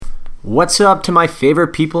What's up to my favorite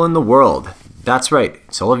people in the world? That's right,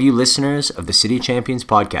 it's all of you listeners of the City of Champions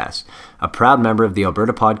podcast, a proud member of the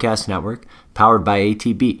Alberta Podcast Network, powered by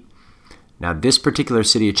ATB. Now, this particular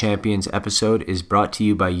City of Champions episode is brought to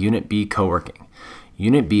you by Unit B Co-working.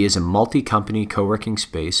 Unit B is a multi-company co-working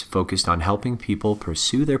space focused on helping people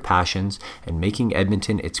pursue their passions and making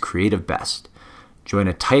Edmonton its creative best. Join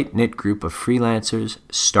a tight-knit group of freelancers,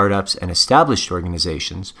 startups, and established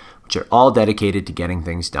organizations, which are all dedicated to getting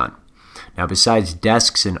things done. Now, besides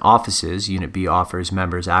desks and offices, Unit B offers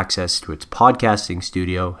members access to its podcasting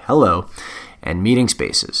studio, Hello, and meeting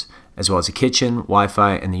spaces, as well as a kitchen,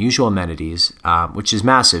 Wi-Fi, and the usual amenities, which is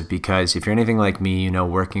massive because if you're anything like me, you know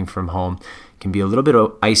working from home can be a little bit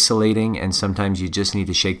isolating and sometimes you just need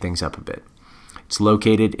to shake things up a bit. It's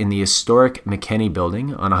located in the historic McKenney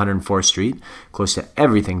building on 104th Street, close to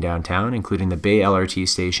everything downtown, including the Bay LRT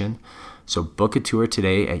station. So book a tour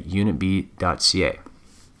today at unitb.ca.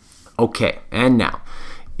 Okay, and now,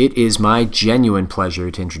 it is my genuine pleasure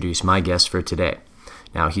to introduce my guest for today.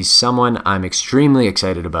 Now, he's someone I'm extremely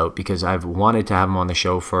excited about because I've wanted to have him on the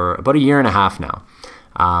show for about a year and a half now.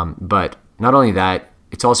 But not only that,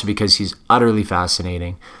 it's also because he's utterly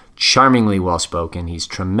fascinating, charmingly well-spoken, he's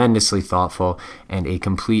tremendously thoughtful, and a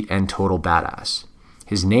complete and total badass.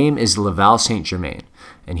 His name is Laval Saint-Germain,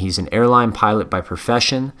 and he's an airline pilot by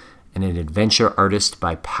profession and an adventure artist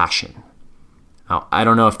by passion. Now, I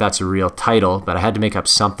don't know if that's a real title, but I had to make up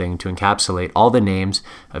something to encapsulate all the names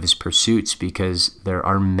of his pursuits because there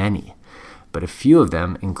are many. But a few of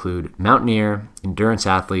them include mountaineer, endurance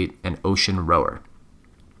athlete, and ocean rower.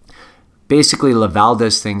 Basically, Laval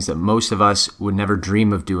does things that most of us would never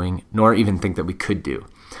dream of doing, nor even think that we could do.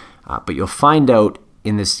 But you'll find out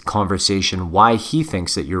in this conversation why he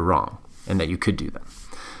thinks that you're wrong and that you could do them.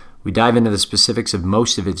 We dive into the specifics of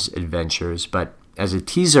most of his adventures, but as a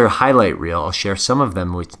teaser highlight reel, I'll share some of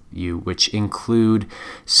them with you, which include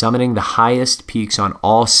summiting the highest peaks on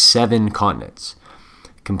all 7 continents,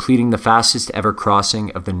 completing the fastest ever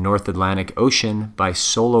crossing of the North Atlantic Ocean by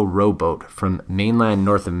solo rowboat from mainland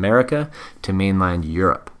North America to mainland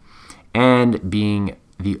Europe, and being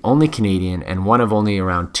the only Canadian and one of only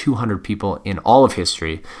around 200 people in all of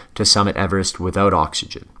history to summit Everest without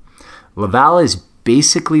oxygen. Laval is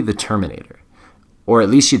basically the Terminator. Or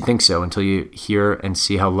at least you'd think so until you hear and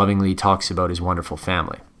see how lovingly he talks about his wonderful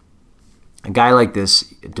family. A guy like this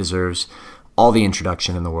deserves all the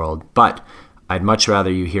introduction in the world, but I'd much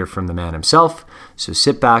rather you hear from the man himself, so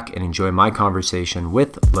sit back and enjoy my conversation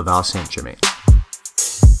with Laval Saint-Germain.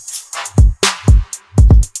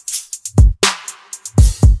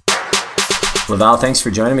 Laval, thanks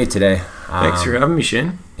for joining me today. Thanks for having me,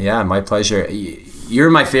 Shane. Yeah, my pleasure. You're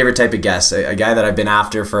my favorite type of guest, a guy that I've been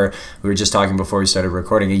after for, we were just talking before we started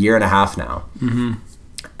recording, a year and a half now. Mm-hmm.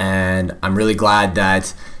 And I'm really glad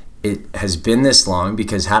that it has been this long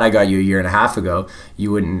because had I got you a year and a half ago, you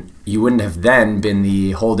wouldn't have then been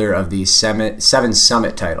the holder of the Seven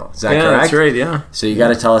Summit title. Is that correct? Yeah, that's right, yeah. So you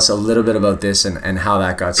got to tell us a little bit about this and how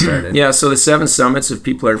that got started. Yeah, so the 7 Summits, if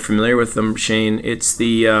people aren't familiar with them, Shane, it's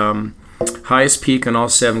the highest peak on all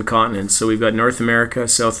 7 continents. So we've got North America,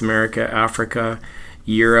 South America, Africa,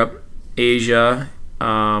 Europe, Asia,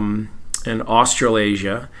 and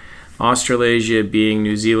Australasia. Australasia being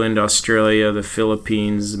New Zealand, Australia, the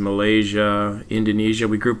Philippines, Malaysia, Indonesia.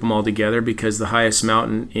 We group them all together because the highest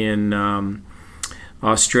mountain in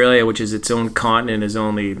Australia, which is its own continent, is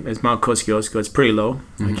Mount Kosciuszko. It's pretty low.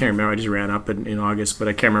 Mm-hmm. I can't remember. I just ran up in August, but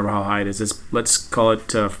I can't remember how high it is. Let's call it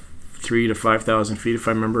 3,000 to 5,000 feet, if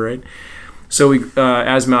I remember right. So we,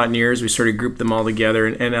 as mountaineers, we sort of grouped them all together.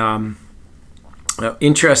 And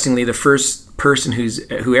interestingly, the first person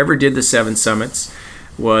who ever did the 7 Summits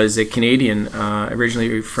was a Canadian,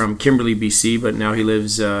 originally from Kimberley, BC, but now he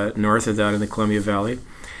lives north of that in the Columbia Valley,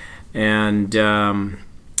 and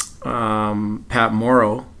Pat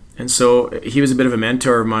Morrow. And so he was a bit of a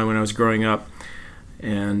mentor of mine when I was growing up,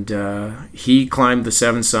 and he climbed the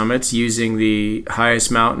 7 Summits using the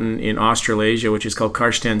highest mountain in Australasia, which is called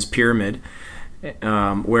Karstens Pyramid.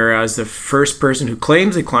 Whereas the first person who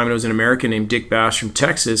claims they climbed it was an American named Dick Bass from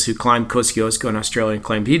Texas, who climbed Kosciuszko in Australia and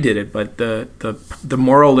claimed he did it. But the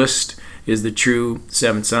moral list is the true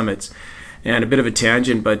 7 Summits. And a bit of a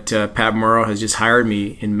tangent, but Pat Morrow has just hired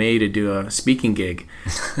me in May to do a speaking gig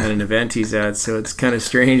at an event he's at. So it's kind of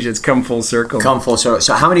strange. It's come full circle.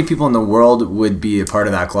 So how many people in the world would be a part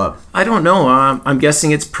of that club? I don't know. I'm guessing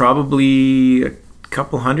it's probably a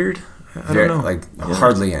couple hundred. I don't know.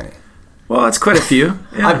 Hardly any. Well, that's quite a few.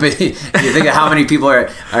 Yeah. But you think of how many people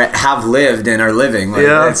have lived and are living. Like,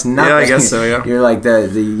 yeah, it's nothing. Yeah, I guess so. Yeah, you're like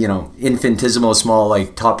the infinitesimal small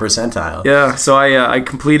like top percentile. Yeah, so I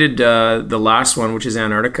completed the last one, which is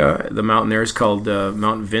Antarctica. The mountain there is called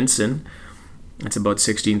Mount Vinson. It's about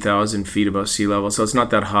 16,000 feet above sea level, so it's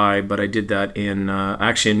not that high. But I did that in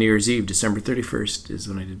actually on New Year's Eve, December 31st is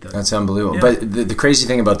when I did that. That's unbelievable. Yeah. But the crazy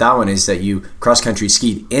thing about that one is that you cross country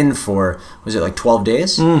skied in for, was it like 12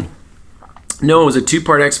 days? No, it was a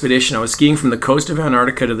 2-part expedition. I was skiing from the coast of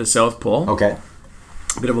Antarctica to the South Pole. Okay.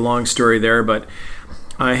 A bit of a long story there, but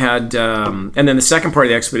I had, and then the second part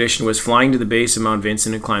of the expedition was flying to the base of Mount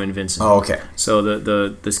Vinson and climbing Vinson. Oh, okay. So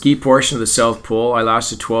the ski portion of the South Pole, I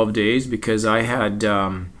lasted 12 days because I had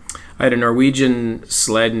a Norwegian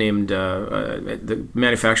sled named, the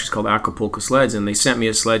manufacturer's called Acapulco Sleds, and they sent me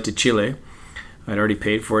a sled to Chile. I'd already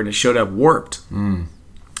paid for it, and it showed up warped.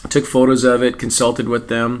 I took photos of it, consulted with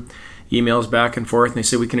them, emails back and forth, and they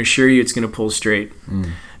said, we can assure you it's going to pull straight.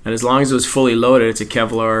 And as long as it was fully loaded, it's a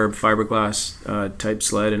Kevlar fiberglass type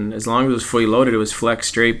sled, and as long as it was fully loaded, it was flex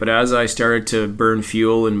straight. But as I started to burn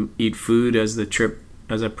fuel and eat food as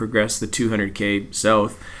I progressed the 200K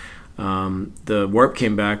south, the warp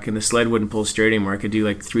came back and the sled wouldn't pull straight anymore. I could do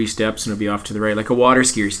like 3 steps and it'd be off to the right, like a water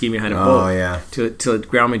skier ski behind a boat. Oh, yeah. Till it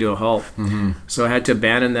ground me to a halt. So I had to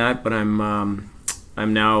abandon that, but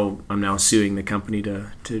I'm now suing the company to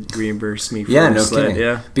reimburse me for the sled. Kidding.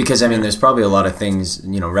 Yeah, because I mean, there's probably a lot of things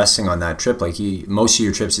resting on that trip. Like most of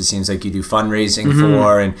your trips, it seems like you do fundraising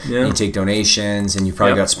for, and you take donations, and you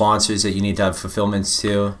probably got sponsors that you need to have fulfillments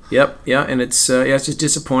to. Yep, yeah, and it's just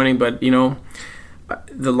disappointing, but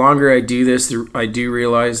the longer I do this, I do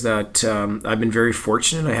realize that I've been very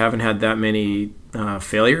fortunate. I haven't had that many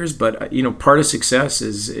failures, but part of success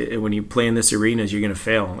is when you play in this arena is you're going to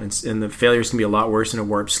fail, and the failures can be a lot worse than a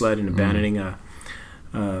warp sled and abandoning a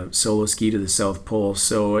solo ski to the South Pole.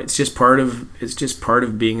 So it's just part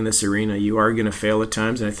of being in this arena. You are going to fail at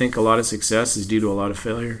times, and I think a lot of success is due to a lot of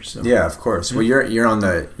failure. So. Yeah, of course. Well, you're on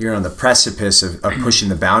the precipice of pushing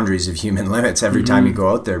the boundaries of human limits every time you go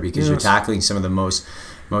out there, because you're tackling some of the most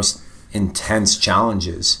intense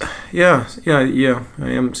challenges. Yeah. I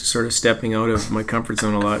am sort of stepping out of my comfort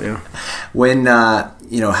zone a lot. Yeah. When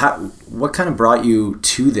what kind of brought you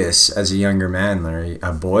to this as a younger man, Larry,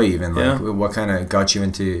 a boy even? What kind of got you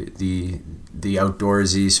into the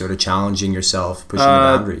outdoorsy sort of challenging yourself, pushing the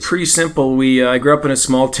boundaries? Pretty simple. I grew up in a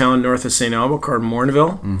small town north of St. Elmo called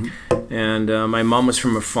Morinville, and my mom was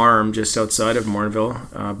from a farm just outside of Morinville,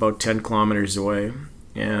 about 10 kilometers away,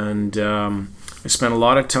 and I spent a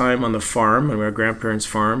lot of time on the farm, on my grandparents'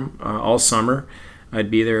 farm, all summer. I'd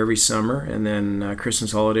be there every summer, and then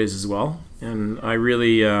Christmas holidays as well. And I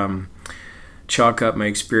really chalk up my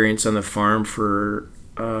experience on the farm for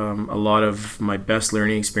a lot of my best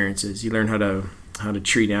learning experiences. You learn how to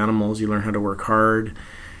treat animals. You learn how to work hard.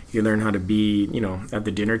 You learn how to be, at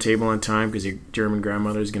the dinner table on time, because your German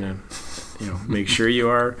grandmother is going to, make sure you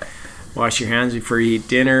are. Wash your hands before you eat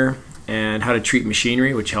dinner. And how to treat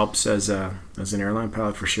machinery, which helps as an airline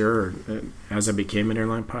pilot for sure, or as I became an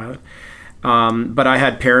airline pilot. But I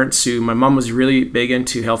had parents my mom was really big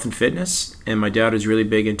into health and fitness, and my dad was really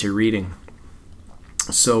big into reading.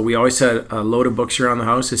 So we always had a load of books around the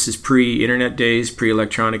house. This is pre-internet days,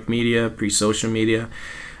 pre-electronic media, pre-social media.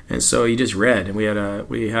 And so you just read, and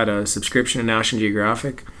we had a subscription to National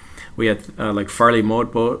Geographic. We had like Farley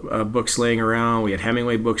Mote books laying around. We had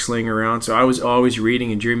Hemingway books laying around. So I was always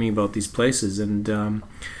reading and dreaming about these places. And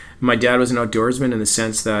my dad was an outdoorsman in the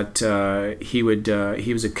sense that he was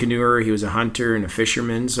a canoeer, he was a hunter and a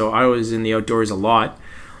fisherman. So I was in the outdoors a lot.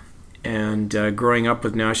 And growing up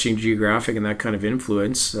with National Geographic and that kind of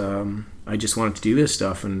influence, I just wanted to do this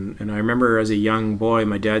stuff. And I remember as a young boy,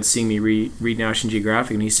 my dad seeing me read National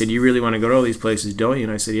Geographic, and he said, "You really want to go to all these places, don't you?"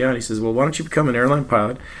 And I said, "Yeah." And he says, "Well, why don't you become an airline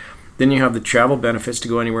pilot? Then you have the travel benefits to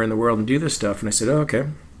go anywhere in the world and do this stuff." And I said, "Oh, okay."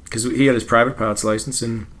 Because he had his private pilot's license.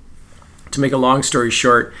 And to make a long story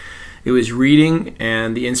short, it was reading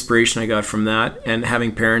and the inspiration I got from that, and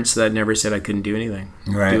having parents that never said I couldn't do anything.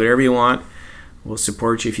 Right. Do whatever you want. We'll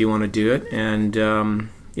support you if you want to do it. And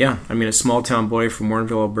a small town boy from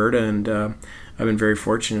Morinville, Alberta, and I've been very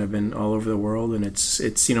fortunate. I've been all over the world, and it's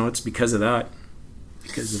because of that.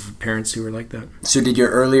 Because of parents who were like that. So did your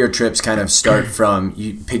earlier trips kind of start from,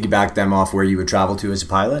 you piggyback them off where you would travel to as a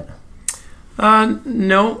pilot?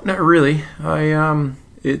 No, not really.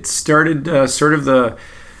 It started sort of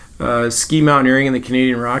the ski mountaineering in the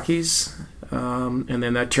Canadian Rockies, and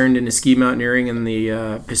then that turned into ski mountaineering in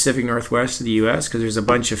the Pacific Northwest of the U.S., because there's a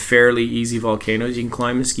bunch of fairly easy volcanoes you can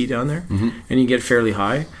climb and ski down there, and you get fairly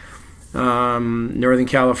high. Northern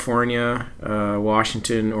California,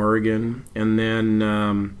 Washington, Oregon, and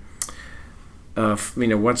then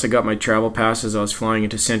once I got my travel passes, I was flying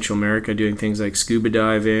into Central America doing things like scuba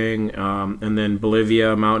diving, and then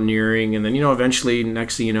Bolivia, mountaineering, and then eventually,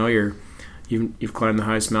 next thing you know, you've climbed the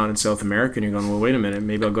highest mountain in South America, and you're going, well, wait a minute,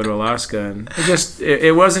 maybe I'll go to Alaska. And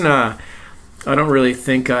it wasn't I don't really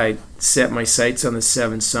think I set my sights on the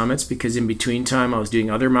 7 summits, because in between time I was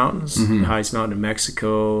doing other mountains, the highest mountain in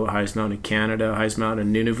Mexico, highest mountain in Canada, highest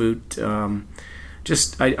mountain in Nunavut.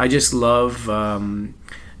 I just love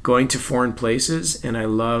going to foreign places, and I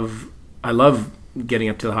love getting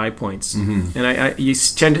up to the high points. And you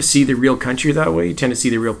tend to see the real country that way. You tend to see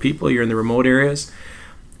the real people. You're in the remote areas,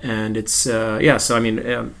 and it's so I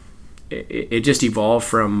mean, it just evolved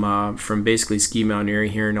from basically ski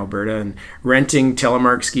mountaineering here in Alberta and renting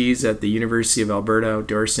telemark skis at the University of Alberta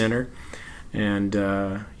Outdoor Center. And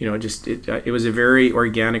it was a very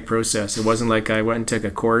organic process. It wasn't like I went and took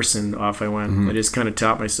a course and off I went. I just kind of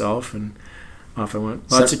taught myself, and off I went.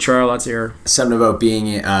 Lots of trial, lots of error. Something about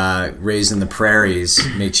being raised in the prairies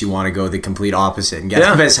makes you want to go the complete opposite and get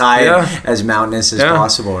up as high as mountainous as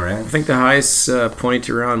possible, right? I think the highest point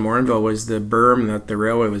around Morinville was the berm that the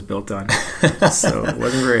railway was built on. So it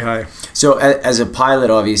wasn't very high. So as a pilot,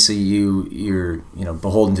 obviously you're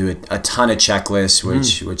beholden to a ton of checklists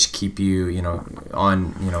which keep you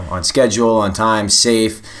on schedule, on time,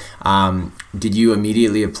 safe. Did you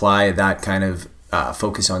immediately apply that kind of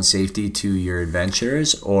focus on safety to your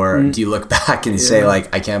adventures, or do you look back and say,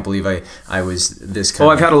 like, I can't believe I was this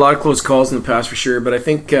kind I've had a lot of close calls in the past, for sure, but I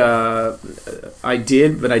think I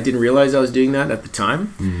did, but I didn't realize I was doing that at the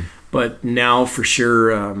time. But now, for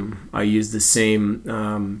sure, I use the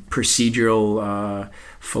same procedural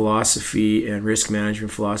philosophy and risk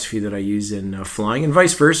management philosophy that I use in flying, and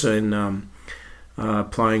vice versa, in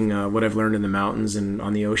applying what I've learned in the mountains and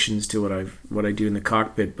on the oceans to what I do in the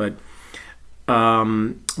cockpit. But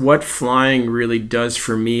what flying really does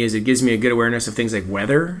for me is it gives me a good awareness of things like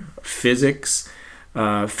weather, physics,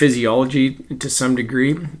 physiology to some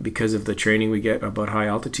degree, because of the training we get about high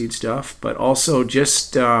altitude stuff, but also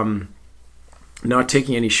just not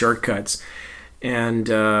taking any shortcuts. And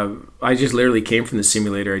I just literally came from the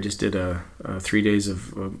simulator. I just did 3 days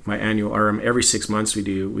of my annual RM. Every 6 months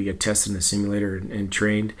we get tested in the simulator and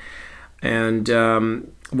trained. And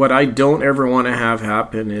what I don't ever want to have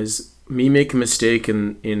happen is me make a mistake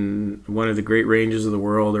in one of the great ranges of the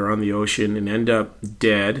world or on the ocean and end up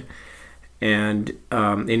dead. And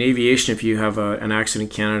in aviation, if you have an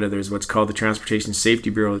accident in Canada, there's what's called the Transportation Safety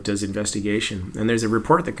Bureau that does investigation. And there's a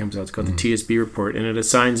report that comes out. It's called the TSB report, and it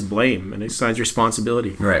assigns blame and it assigns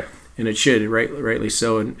responsibility. Right. And it should, rightly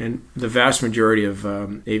so. And the vast majority of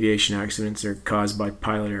aviation accidents are caused by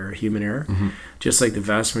pilot error, human error, just like the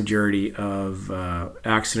vast majority of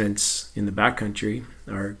accidents in the backcountry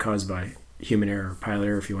are caused by human error, pilot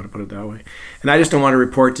error, if you want to put it that way. And I just don't want to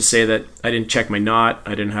report to say that I didn't check my knot,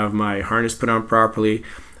 I didn't have my harness put on properly,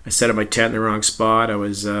 I set up my tent in the wrong spot, I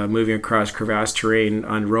was moving across crevasse terrain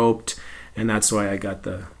unroped, and that's why I got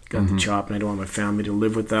the chop. And I don't want my family to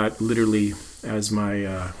live with that literally as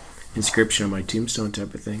my inscription on my tombstone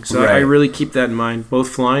type of thing. So I really keep that in mind, both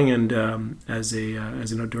flying and as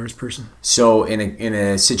an outdoors person. So in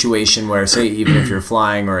a situation where, say, even if you're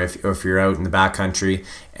flying or if you're out in the backcountry,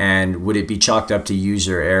 and would it be chalked up to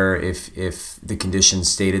user error if the conditions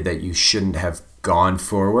stated that you shouldn't have gone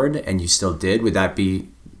forward and you still did? Would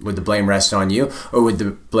the blame rest on you, or would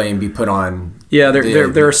the blame be put on? Yeah,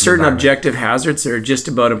 there are certain objective hazards that are just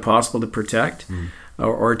about impossible to protect.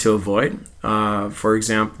 Or to avoid. For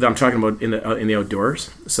example, I'm talking about in the outdoors.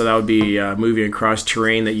 So that would be moving across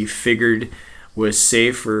terrain that you figured was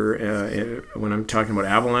safe for when I'm talking about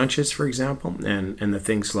avalanches, for example, and the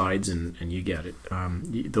thing slides and you get it.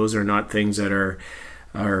 Those are not things that are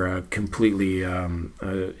completely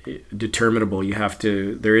determinable.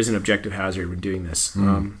 There is an objective hazard when doing this.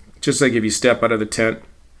 Just like if you step out of the tent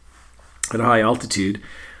at a high altitude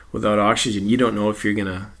without oxygen, you don't know if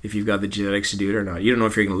you've got the genetics to do it or not. You don't know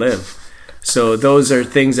if you're gonna live. So those are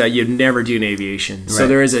things that you'd never do in aviation. Right. So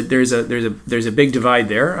there's a big divide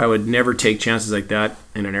there. I would never take chances like that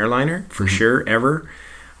in an airliner, for sure, ever.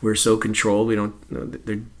 We're so controlled. We don't.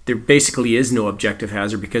 There basically is no objective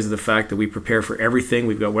hazard because of the fact that we prepare for everything.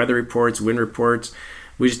 We've got weather reports, wind reports.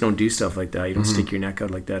 We just don't do stuff like that. You don't stick your neck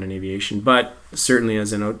out like that in aviation. But certainly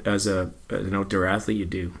as an outdoor athlete, you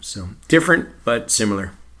do. So different but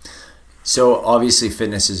similar. So obviously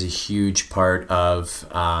fitness is a huge part of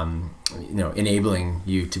enabling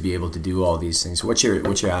you to be able to do all these things. What's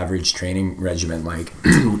your average training regimen like,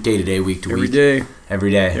 day to day, week to week?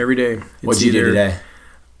 Every day. What did you do today?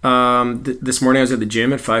 This morning I was at the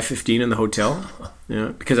gym at 5:15 in the hotel,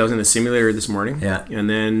 because I was in the simulator this morning. Yeah. And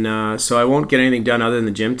then, so I won't get anything done other than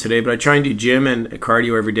the gym today, but I try and do gym and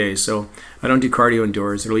cardio every day. So I don't do cardio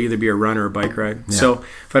indoors. It'll either be a run or a bike ride. Yeah. So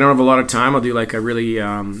if I don't have a lot of time, I'll do like a really,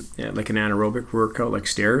 like an anaerobic workout, like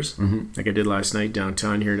stairs, like I did last night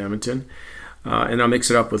downtown here in Edmonton. And I'll mix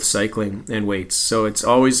it up with cycling and weights. So it's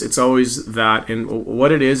always that. And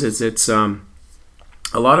what it is it's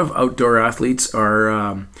a lot of outdoor athletes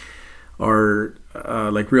are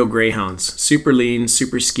like real greyhounds, super lean,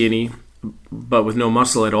 super skinny, but with no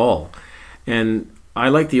muscle at all. And I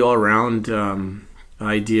like the all-around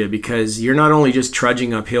idea, because you're not only just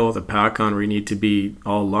trudging uphill with a pack on where you need to be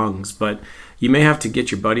all lungs, but you may have to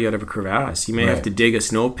get your buddy out of a crevasse. You may have to dig a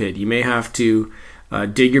snow pit. You may have to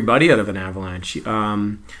dig your buddy out of an avalanche.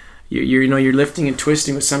 You're lifting and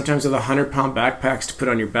twisting with sometimes with 100-pound backpacks to put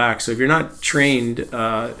on your back. So if you're not trained,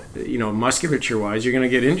 musculature-wise, you're going to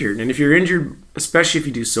get injured. And if you're injured, especially if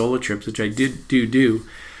you do solo trips, which I do,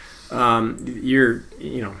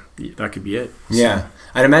 that could be it. Yeah,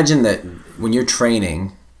 I'd imagine that when you're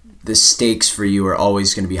training, the stakes for you are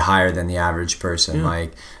always going to be higher than the average person. Yeah.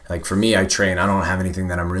 Like for me, I train. I don't have anything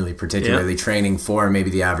that I'm really particularly training for.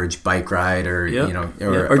 Maybe the average bike ride, or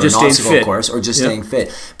or just an staying fit, course, or just staying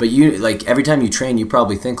fit. But you, like, every time you train, you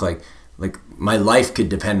probably think like my life could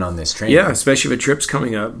depend on this training. Yeah, especially if a trip's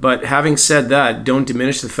coming up. But having said that, don't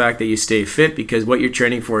diminish the fact that you stay fit, because what you're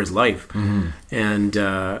training for is life. Mm-hmm.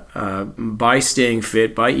 And by staying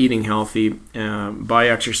fit, by eating healthy, by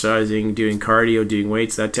exercising, doing cardio, doing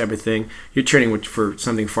weights, that type of thing, you're training for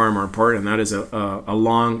something far more important, and that is a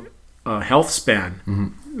long health span.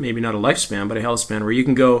 Mm-hmm. Maybe not a lifespan, but a health span where you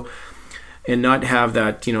can go and not have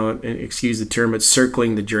that, excuse the term, but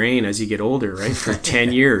circling the drain as you get older, right? For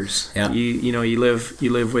 10 years. Yeah. You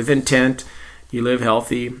live with intent, you live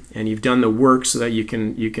healthy, and you've done the work so that you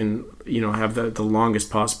can have the longest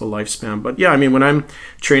possible lifespan. But yeah, I mean, when I'm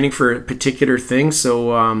training for a particular thing,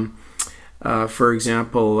 so for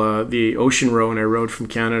example, the ocean row, and I rowed from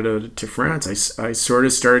Canada to France, I sort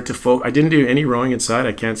of started to focus. I didn't do any rowing inside.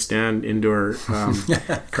 I can't stand indoor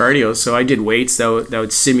cardio. So I did weights that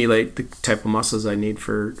would simulate the type of muscles I need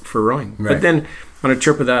for rowing. Right. But then on a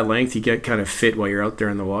trip of that length, you get kind of fit while you're out there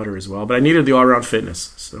in the water as well. But I needed the all-around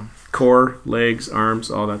fitness. So core, legs, arms,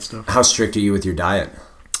 all that stuff. How strict are you with your diet?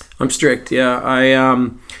 I'm strict, yeah. I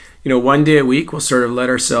one day a week we'll sort of let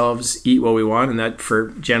ourselves eat what we want, and that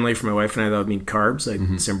generally for my wife and I, that would mean carbs,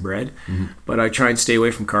 like some bread. Mm-hmm. But I try and stay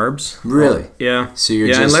away from carbs. Really? Yeah. So you're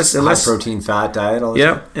just high protein, fat diet all the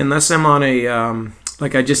time? Yeah, unless I'm on a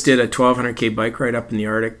like I just did a 1,200K bike ride up in the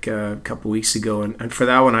Arctic a couple weeks ago, and for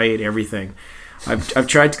that one I ate everything. I've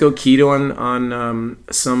tried to go keto on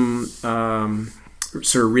some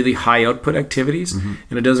sort of really high output activities, and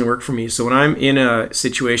it doesn't work for me. So when I'm in a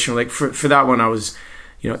situation like for that one, I was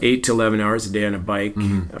 8 to 11 hours a day on a bike,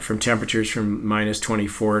 from temperatures from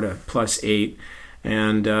 -24 to +8.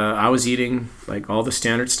 And I was eating like all the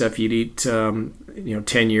standard stuff you'd eat,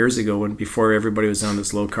 10 years ago, before everybody was on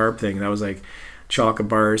this low carb thing. That was like chocolate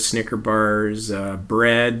bars, Snicker bars,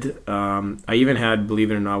 bread. I even had,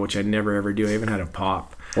 believe it or not, which I'd never ever do, I even had a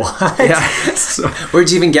pop. What? Yeah. So, where'd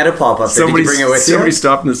you even get a pop up there? Did you bring it with you? Somebody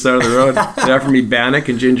stopped on the side of the road. They offered me Bannock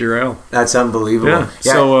and ginger ale. That's unbelievable.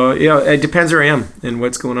 Yeah. So it depends where I am and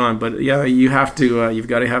what's going on. But yeah, you have to. You've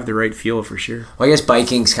got to have the right fuel for sure. Well, I guess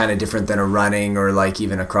biking's kind of different than a running or like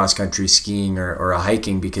even a cross country skiing or a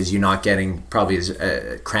hiking, because you're not getting probably as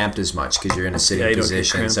cramped as much because you're in a sitting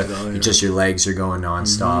position. So just your legs are going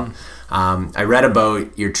nonstop. Mm-hmm. I read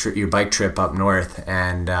about your bike trip up north,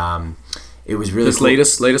 and it was really cool.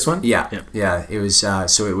 latest one. Yeah. It was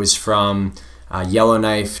so it was from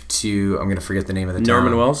Yellowknife to, I'm gonna forget the name of the town.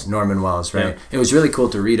 Norman Wells, right? Yeah. It was really cool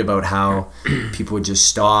to read about how people would just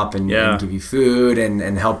stop and give you food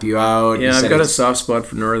and help you out. Yeah, I've got a soft spot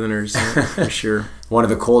for Northerners for sure. One of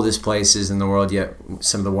the coldest places in the world, yet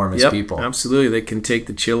some of the warmest people. Absolutely, they can take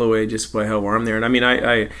the chill away just by how warm they are. And I mean,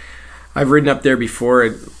 I've ridden up there before.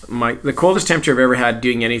 The coldest temperature I've ever had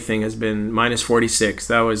doing anything has been -46.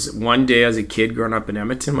 That was one day as a kid growing up in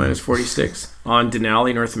Edmonton, -46. On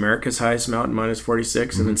Denali, North America's highest mountain,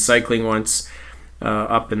 -46. And then cycling once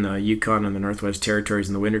up in the Yukon and the Northwest Territories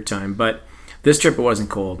in the wintertime. But this trip, it wasn't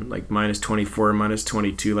cold. Like -24,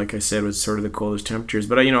 -22, like I said, was sort of the coldest temperatures.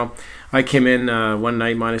 But I came in one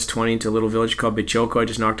night -20 to a little village called Bichoko. I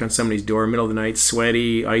just knocked on somebody's door, middle of the night,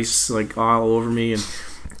 sweaty, ice like all over me, and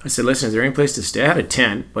I said, listen, is there any place to stay? I had a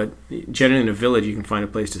tent, but generally in a village you can find a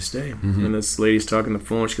place to stay. Mm-hmm. And this lady's talking on the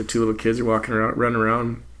phone. She's got 2 little kids are walking around, running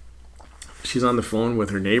around. She's on the phone with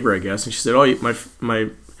her neighbor, I guess, and she said, "Oh, my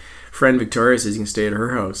friend Victoria says you can stay at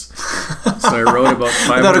her house. So I rode about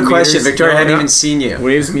 500 Without a question, meters. Victoria hadn't even seen you.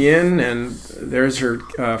 Waves me in, and there's her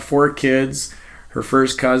 4 kids, her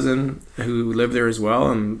first cousin who lived there as well,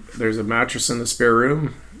 and there's a mattress in the spare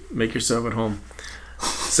room. Make yourself at home.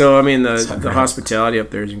 So I mean, the hospitality up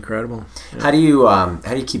there is incredible. Yeah. How do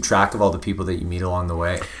you keep track of all the people that you meet along the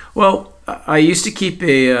way? Well, I used to keep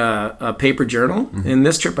a paper journal. In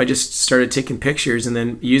this trip, I just started taking pictures and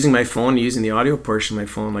then using my phone, using the audio portion of my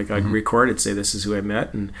phone. Like I'd record it, say this is who I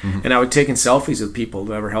met, and I would taking selfies with people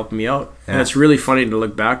that were helping me out. Yeah. And it's really funny to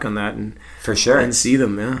look back on that and for sure and see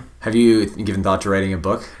them. Yeah. Have you given thought to writing a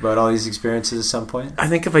book about all these experiences at some point? I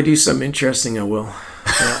think if I do something interesting, I will.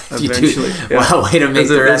 Yeah, eventually. Yeah. Wow, way to make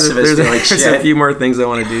the rest of us feel like shit. There's a few more things I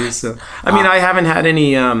want to do. So I mean, I haven't had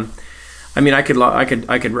any. I mean, I could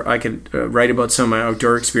write about some of my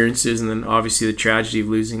outdoor experiences, and then obviously the tragedy of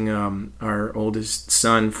losing our oldest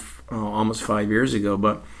son almost 5 years ago.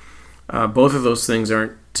 But both of those things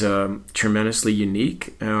aren't tremendously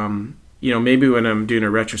unique. Maybe when I'm doing a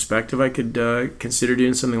retrospective, I could consider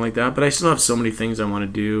doing something like that. But I still have so many things I want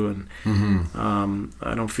to do, and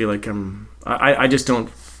I don't feel like I just don't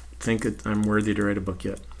think that I'm worthy to write a book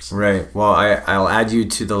yet. So. Right. Well, I'll add you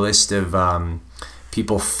to the list of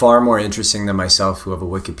people far more interesting than myself who have a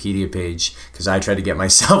Wikipedia page, because I tried to get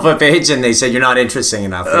myself a page and they said you're not interesting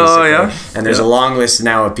enough, basically. Oh yeah. And there's a long list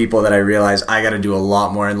now of people that I realize I got to do a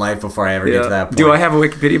lot more in life before I ever get to that point. Do I have a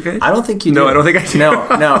Wikipedia page? I don't think you do. No, I don't think I do.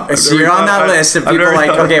 No. So you're on that list of people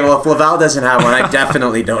like, okay, well, if Laval doesn't have one, I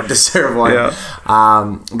definitely don't deserve one. Yeah.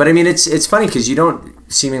 But I mean, it's funny because you don't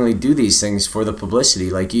seemingly do these things for the publicity.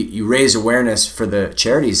 Like you raise awareness for the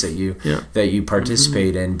charities that you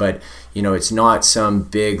participate in, but it's not some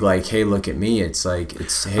big like, hey, look at me. It's like,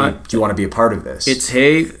 hey, do you want to be a part of this? It's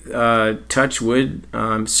hey, touch wood.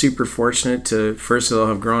 I'm super fortunate to first of all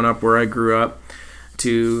have grown up where I grew up,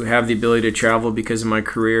 to have the ability to travel because of my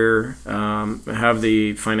career, have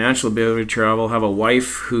the financial ability to travel, have a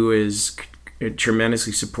wife who is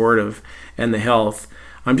tremendously supportive, and the health.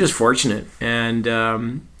 I'm just fortunate, and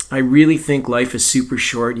I really think life is super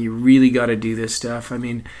short. You really got to do this stuff. I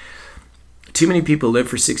mean, too many people live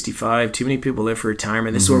for 65. Too many people live for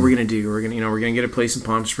retirement. This is what we're gonna do. We're gonna get a place in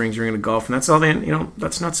Palm Springs. We're gonna golf, and that's all they.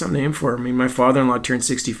 That's not something to aim for. I mean, my father-in-law turned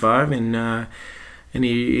 65, and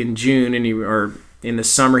he in June, or in the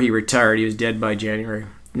summer he retired. He was dead by January.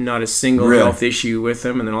 Not a single health issue with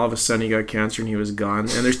him, and then all of a sudden he got cancer and he was gone.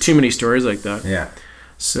 And there's too many stories like that. Yeah.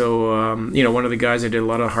 So, one of the guys I did a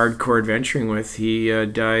lot of hardcore adventuring with, he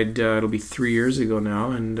died, it'll be 3 years ago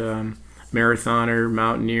now, and marathoner,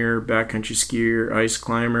 mountaineer, backcountry skier, ice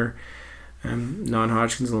climber,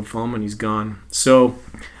 non-Hodgkin's lymphoma, and he's gone. So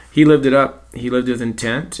he lived it up. He lived with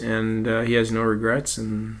intent, and he has no regrets.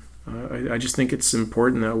 And I just think it's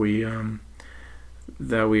important that we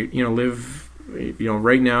live,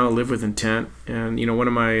 right now, live with intent. And one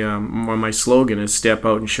of my slogan is step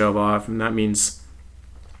out and shove off, and that means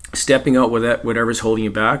stepping out with that, whatever's holding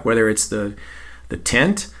you back, whether it's the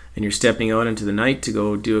tent and you're stepping out into the night to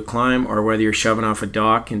go do a climb, or whether you're shoving off a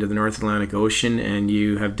dock into the North Atlantic Ocean and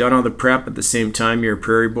you have done all the prep at the same time. You're a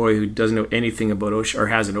prairie boy who doesn't know anything about ocean or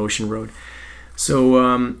has an ocean road.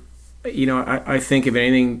 So, I think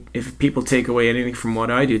if people take away anything from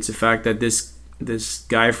what I do, it's the fact that this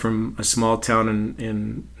guy from a small town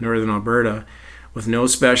in northern Alberta with no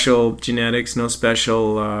special genetics, no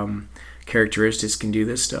special characteristics can do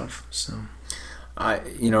this stuff. So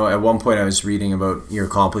at one point I was reading about your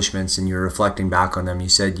accomplishments and you're reflecting back on them. You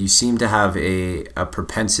said you seem to have a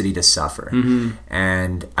propensity to suffer.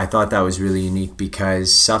 And I thought that was really unique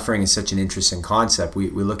because suffering is such an interesting concept. We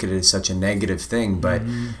look at it as such a negative thing, but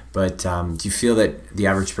do you feel that the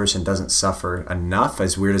average person doesn't suffer enough,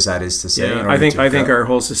 as weird as that is to say? I think our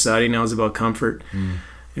whole society now is about comfort.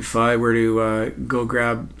 If I were to go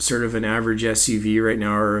grab sort of an average SUV right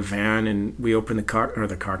now or a van, and we open the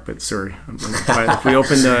cockpit, sorry, if we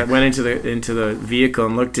went into the vehicle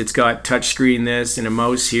and looked, it's got touchscreen this and a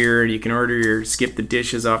mouse here, and you can skip the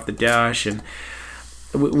dishes off the dash, and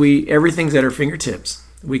everything's at our fingertips.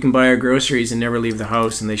 We can buy our groceries and never leave the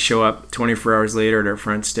house, and they show up 24 hours later at our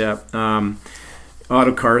front step.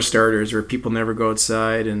 Auto car starters where people never go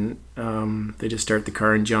outside and they just start the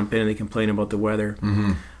car and jump in and they complain about the weather.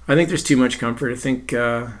 I think there's too much comfort. I think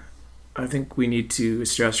we need to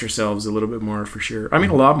stress ourselves a little bit more, for sure. I mean,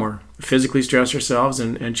 a lot more. Physically stress ourselves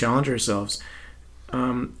and challenge ourselves.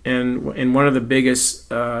 And one of the biggest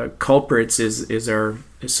culprits is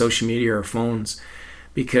social media, our phones,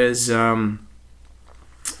 because when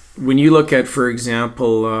you look at, for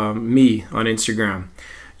example, me on Instagram,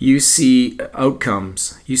 you see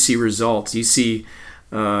outcomes, you see results, you see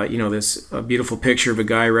this beautiful picture of a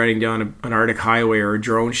guy riding down an Arctic highway, or a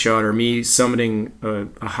drone shot, or me summiting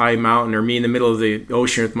a high mountain, or me in the middle of the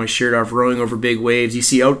ocean with my shirt off rowing over big waves. You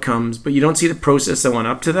see outcomes, but you don't see the process that went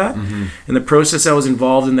up to that. And the process that was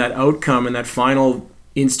involved in that outcome and that final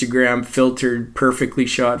Instagram filtered, perfectly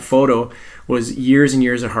shot photo was years and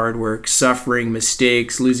years of hard work, suffering,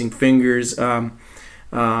 mistakes, losing fingers,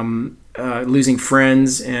 losing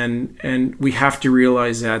friends, and we have to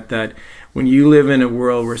realize that when you live in a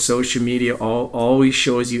world where social media always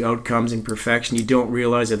shows you outcomes and perfection, you don't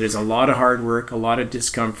realize that there's a lot of hard work, a lot of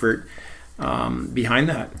discomfort behind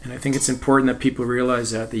that. And I think it's important that people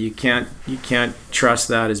realize that you can't trust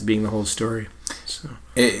that as being the whole story. So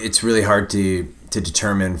it's really hard to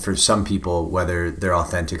determine for some people whether they're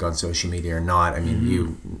authentic on social media or not. I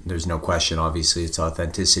mean, there's no question, obviously, it's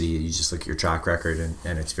authenticity. You just look at your track record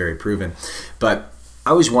and it's very proven. But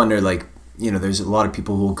I always wonder, like, there's a lot of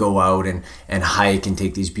people who will go out and hike and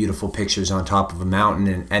take these beautiful pictures on top of a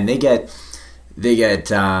mountain, and they get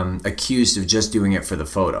accused of just doing it for the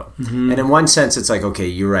photo. And in one sense, it's like, okay,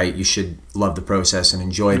 you're right, you should love the process and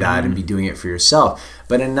enjoy that and be doing it for yourself.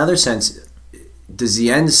 But in another sense, does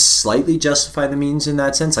the end slightly justify the means in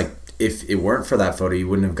that sense? Like, if it weren't for that photo, you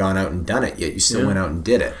wouldn't have gone out and done it, yet you still went out and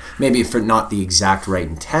did it. Maybe for not the exact right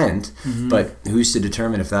intent, but who's to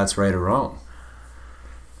determine if that's right or wrong?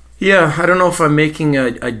 Yeah, I don't know if I'm making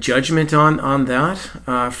a judgment on that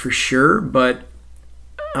for sure, but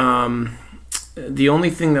the only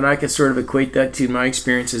thing that I could sort of equate that to in my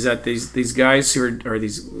experience is that these guys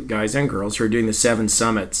these guys and girls who are doing the 7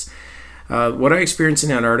 summits, what I experienced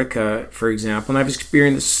in Antarctica, for example, and I've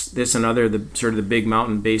experienced this in other the big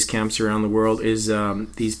mountain base camps around the world, is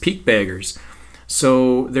these peak baggers.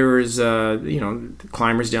 So there was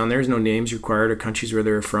climbers down there. There's no names required or countries where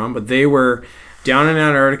they were from, but they were down in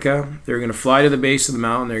Antarctica. They were going to fly to the base of the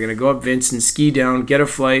mountain. They're going to go up Vincent, ski down, get a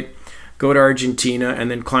flight, go to Argentina, and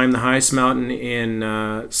then climb the highest mountain in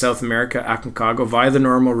South America, Aconcagua, via the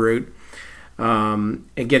normal route. And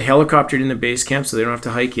get helicoptered in the base camp so they don't have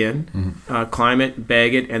to hike in, climb it,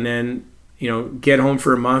 bag it, and then get home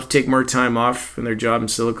for a month, take more time off from their job in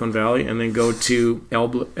Silicon Valley, and then go to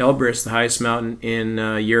Elbrus, the highest mountain in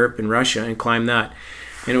Europe and Russia, and climb that.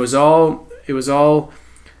 And it was all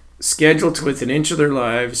scheduled to within an inch of their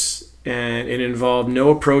lives, and it involved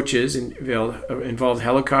no approaches, and involved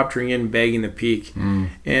helicoptering in, bagging the peak.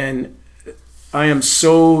 And I am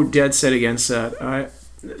so dead set against that.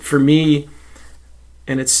 For me,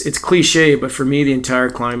 and it's cliche, but for me, the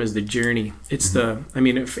entire climb is the journey. It's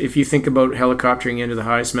if you think about helicoptering into the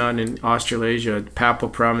highest mountain in Australasia,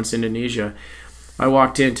 Papua Province, Indonesia, I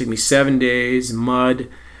walked in, it took me 7 days, mud,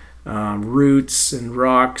 roots and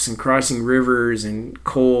rocks and crossing rivers and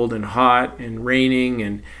cold and hot and raining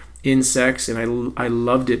and insects, and I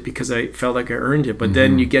loved it because I felt like I earned it. But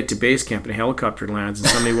then you get to base camp and a helicopter lands and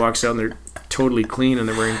somebody walks out and they're totally clean and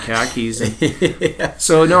they're wearing khakis. And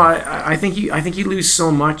so no, I think you lose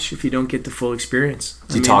so much if you don't get the full experience.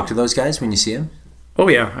 Do you talk to those guys when you see them? Oh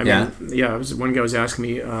yeah, I mean, one guy was asking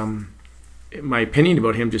me my opinion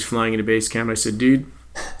about him just flying into base camp. I said, dude,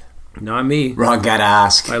 not me. Wrong guy to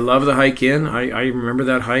ask. I love the hike in. I remember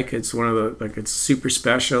that hike. It's one of the it's super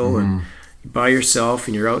special and by yourself,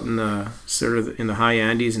 and you're out in the in the high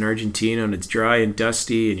Andes in Argentina, and it's dry and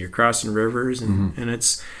dusty, and you're crossing rivers, and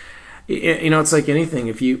it's it's like anything.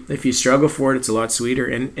 If you struggle for it, it's a lot sweeter.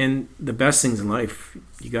 And the best things in life,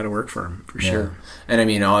 you got to work for them, for sure. And I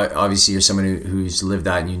mean, obviously, you're someone who's lived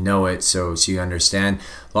that and you know it, so you understand.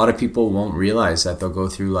 A lot of people won't realize that they'll go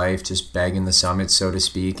through life just bagging the summits, so to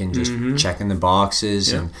speak, and just checking the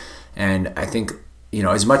boxes. And I think,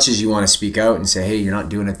 as much as you want to speak out and say, hey, you're not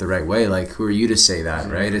doing it the right way, like, who are you to say that,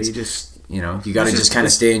 right? It's you got to just kind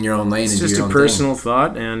of stay in your own lane and do your own thing. It's just a personal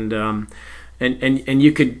thought, and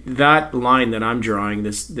you could, that line that I'm drawing,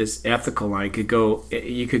 this ethical line,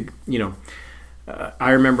 I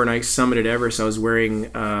remember when I summited Everest, I was wearing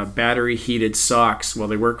battery heated socks while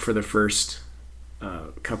they worked for the first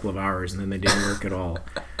couple of hours, and then they didn't work at all.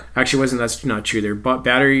 Actually, that's not true. They're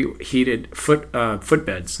battery heated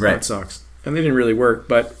footbeds, not socks, and they didn't really work.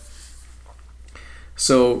 But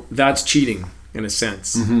so that's cheating in a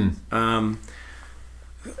sense.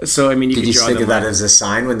 So I mean, did you think of that as a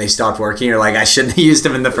sign when they stopped working? You're like, I shouldn't have used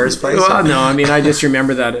them in the first place. Well, no, I mean, I just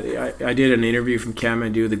remember that I did an interview from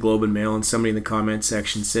Kathmandu, the Globe and Mail, and somebody in the comment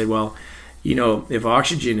section said, well, if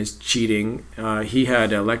oxygen is cheating, he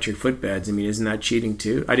had electric footbeds. I mean, isn't that cheating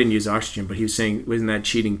too? I didn't use oxygen, but he was saying, wasn't that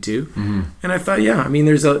cheating too? And I thought, yeah, I mean,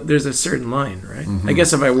 there's a certain line, right? I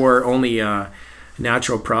guess if I wore only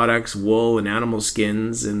natural products, wool and animal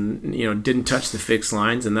skins, and didn't touch the fixed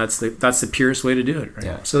lines, and that's the purest way to do it, right?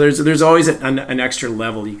 Yeah. So there's always an extra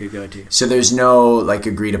level you could go to. So there's no like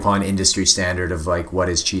agreed upon industry standard of like what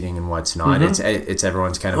is cheating and what's not. It's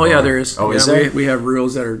everyone's kind of. Oh yeah, there is. Oh, yeah, is there? We have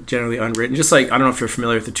rules that are generally unwritten. Just like, I don't know if you're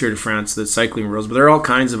familiar with the Tour de France, the cycling rules, but there are all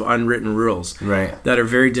kinds of unwritten rules, right, that are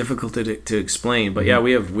very difficult to explain. But yeah,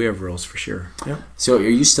 we have rules for sure. Yeah. So are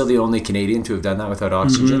you still the only Canadian to have done that without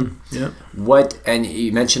oxygen? Yeah. And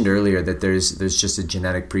you mentioned earlier that there's just a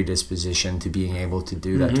genetic predisposition to being able to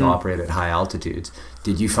do that, to operate at high altitudes.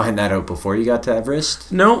 Did you find that out before you got to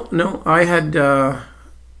Everest? No. I had, I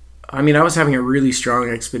was having a really strong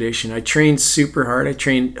expedition. I trained super hard. I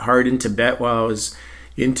trained hard in Tibet while I was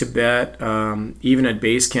in Tibet. Even at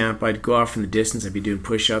base camp, I'd go off in the distance. I'd be doing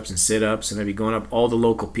push-ups and sit-ups, and I'd be going up all the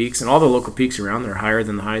local peaks. And all the local peaks around there are higher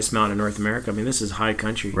than the highest mountain in North America. This is high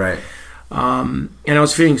country. Right. And I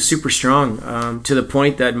was feeling super strong, to the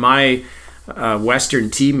point that my Western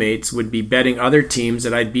teammates would be betting other teams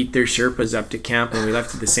that I'd beat their Sherpas up to camp when we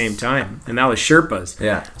left at the same time. And that was Sherpas.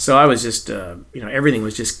 Yeah. So I was just, everything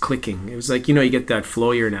was just clicking. It was like, you get that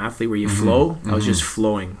flow, you're an athlete where you flow. I was just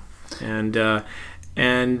flowing. And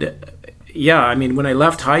yeah, when I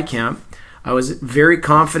left high camp, I was very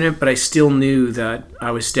confident, but I still knew that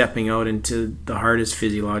I was stepping out into the hardest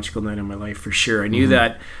physiological night of my life for sure. I knew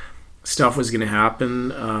that stuff was going to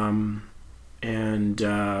happen, and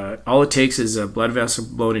all it takes is a blood vessel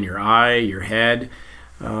blown in your eye, your head,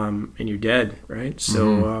 and you're dead, right?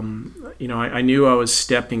 So I knew I was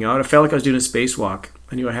stepping out. I felt like I was doing a spacewalk.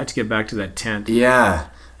 I knew I had to get back to that tent. Yeah,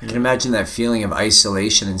 I can imagine that feeling of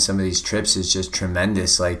isolation in some of these trips is just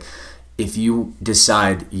tremendous. Like, if you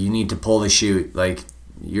decide you need to pull the chute, like,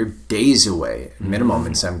 you're days away, minimum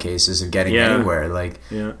in some cases, of getting anywhere. Like,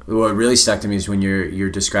 what really stuck to me is when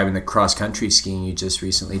you're describing the cross-country skiing you just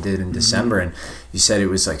recently did in December, and you said it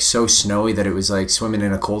was like so snowy that it was like swimming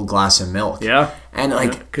in a cold glass of milk. Yeah. And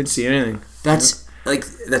like, couldn't see anything. That's like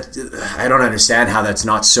that. I don't understand how that's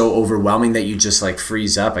not so overwhelming that you just like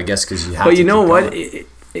freeze up. I guess because you have. But you know what?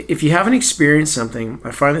 If you haven't experienced something,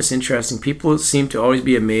 I find this interesting. People seem to always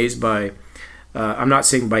be amazed by. I'm not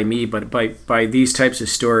saying by me, but by these types of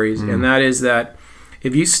stories, and that is that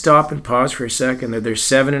if you stop and pause for a second, that there's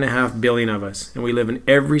 7.5 billion of us, and we live in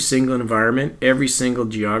every single environment, every single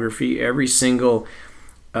geography, every single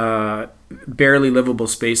barely livable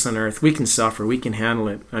space on Earth. We can suffer, we can handle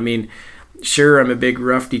it. Sure, I'm a big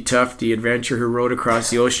roughy-tufty adventurer who rode across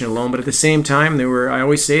the ocean alone, but at the same time, I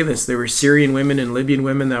always say this, there were Syrian women and Libyan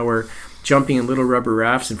women that were jumping in little rubber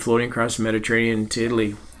rafts and floating across the Mediterranean to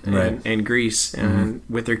Italy. And Greece, and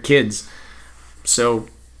with their kids. So,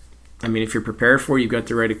 if you're prepared for it, you've got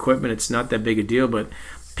the right equipment, it's not that big a deal. But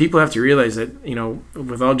people have to realize that,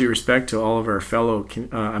 with all due respect to all of our fellow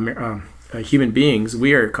human beings,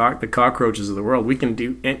 we are the cockroaches of the world. We can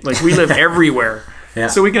do, we live everywhere,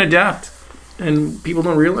 so we can adapt. And people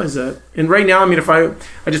don't realize that. And right now, if I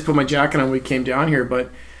just put my jacket on when we came down here, but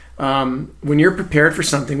when you're prepared for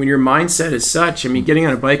something, when your mindset is such, getting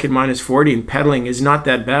on a bike at -40 and pedaling is not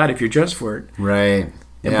that bad if you're dressed for it. Right.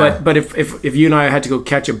 Yeah. But if you and I had to go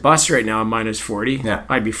catch a bus right now at -40,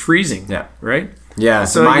 I'd be freezing. Yeah. Right? Yeah.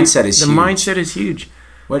 So the mindset is huge. The mindset is huge.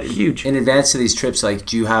 Huge. In advance of these trips, like,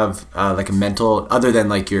 do you have like a mental, other than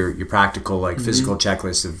like your practical, like physical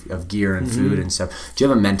checklist of gear and food and stuff, do you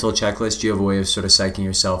have a mental checklist? Do you have a way of sort of psyching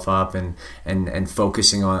yourself up and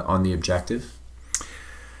focusing on the objective?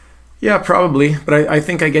 Yeah, probably. But I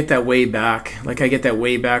think I get that way back. Like, I get that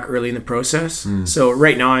way back early in the process. So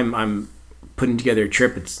right now I'm putting together a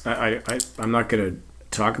trip. I'm not going to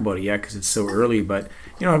talk about it yet because it's so early. But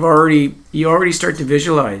you already start to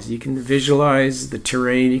visualize. You can visualize the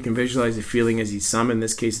terrain. You can visualize the feeling as you summit. In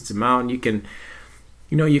this case, it's a mountain. You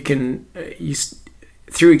can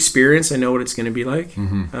through experience. I know what it's going to be like.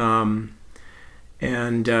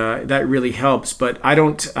 And that really helps. But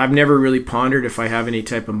I've never really pondered if I have any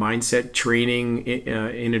type of mindset training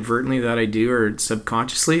inadvertently that I do or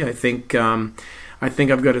subconsciously. I think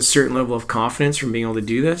I've got a certain level of confidence from being able to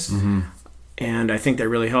do this. And I think that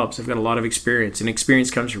really helps. I've got a lot of experience, and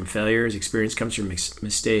experience comes from failures. Experience comes from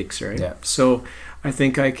mistakes, right? Yeah. So I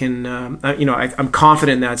think I can, I'm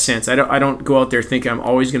confident in that sense. I don't go out there thinking I'm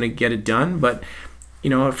always going to get it done, but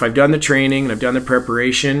if I've done the training and I've done the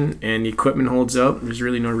preparation and the equipment holds up, there's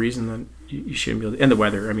really no reason that you shouldn't be able to, and the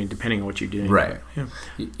weather, depending on what you're doing. Right. Yeah.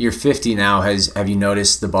 You're 50 now. Have you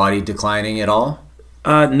noticed the body declining at all?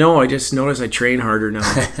 No, I just noticed I train harder now.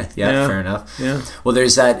 Yeah, fair enough. Yeah. Well,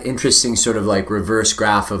 there's that interesting sort of like reverse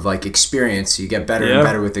graph of like experience. You get better and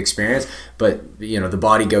better with experience, but you know the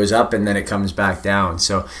body goes up and then it comes back down.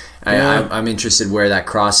 So I'm interested where that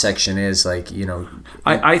cross section is. Like, you know,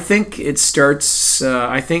 I think it starts.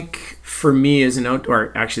 I think for me as an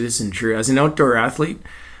outdoor, actually this isn't true. As an outdoor athlete,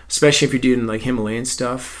 especially if you're doing like Himalayan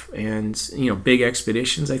stuff and, you know, big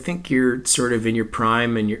expeditions, I think you're sort of in your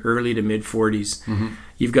prime in your early to mid 40s. Mm-hmm.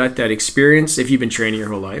 You've got that experience if you've been training your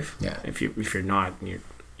whole life. Yeah. If you're not, you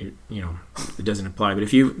know, it doesn't apply. But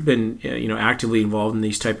if you've been, you know, actively involved in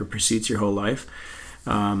these type of pursuits your whole life,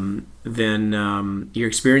 then your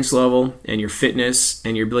experience level and your fitness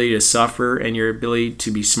and your ability to suffer and your ability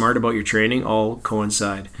to be smart about your training all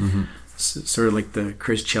coincide. Mm-hmm. Sort of like the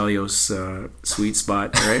Chris Chelios sweet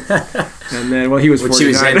spot, right? And then, well, he was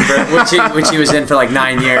 49. which he was in for like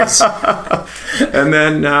 9 years. And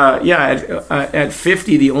then, at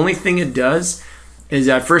 50, the only thing it does is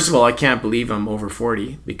that, first of all, I can't believe I'm over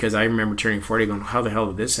 40, because I remember turning 40 going, how the hell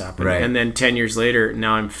did this happen? Right. And then 10 years later,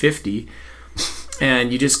 now I'm 50.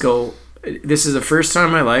 And you just go, this is the first time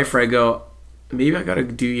in my life where I go, maybe I got to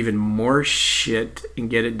do even more shit and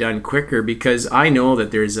get it done quicker, because I know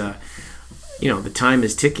that there's the time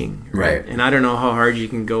is ticking. Right. And I don't know how hard you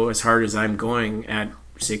can go as hard as I'm going at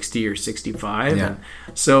 60 or 65. Yeah. And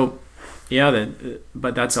so,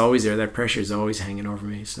 but that's always there. That pressure is always hanging over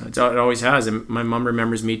me. So it always has. And my mom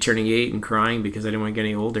remembers me turning 8 and crying because I didn't want to get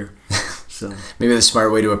any older. So maybe the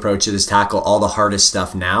smart way to approach it is tackle all the hardest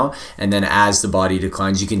stuff now, and then as the body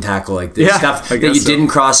declines, you can tackle like the stuff that you didn't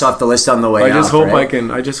cross off the list on the way. I just hope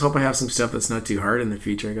I just hope I have some stuff that's not too hard in the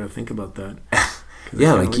future. I got to think about that.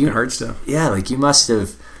 Yeah, like the hard stuff. Yeah, like you must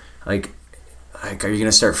have, like, are you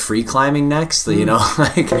gonna start free climbing next? You know,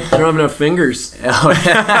 like I don't have enough fingers. Oh,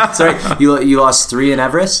 yeah. Sorry, you lost 3 in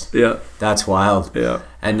Everest. Yeah, that's wild. Yeah.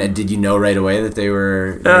 And did you know right away that they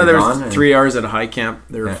were there gone? Was 3 hours at a high camp.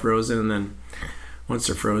 They were frozen, and then once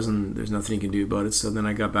they're frozen, there's nothing you can do about it. So then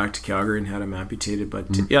I got back to Calgary and had them amputated. But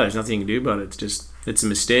there's nothing you can do about it. It's a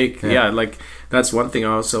mistake. Yeah, like that's one thing I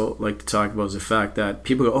also like to talk about is the fact that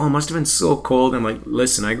people go, oh, it must have been so cold. I'm like,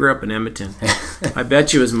 listen, I grew up in Edmonton. I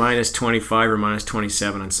bet you it was minus 25 or minus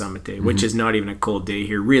 27 on Summit Day, which is not even a cold day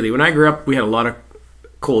here, really. When I grew up, we had a lot of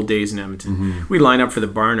cold days in Edmonton. Mm-hmm. We'd line up for the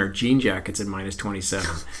bar in our jean jackets at minus 27.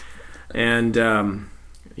 And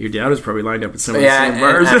your dad was probably lined up at some of the same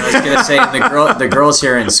bars. I was going to say, the girls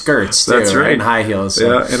here in skirts, too. That's right. And high heels.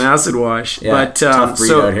 So. Yeah, and acid wash. Yeah, but tough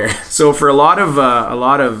breed out here. So for a lot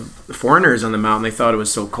of foreigners on the mountain, they thought it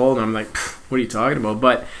was so cold. And I'm like, what are you talking about?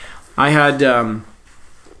 But I had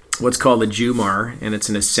what's called a Jumar, and it's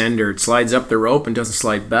an ascender. It slides up the rope and doesn't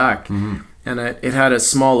slide back. Mm-hmm. And it had a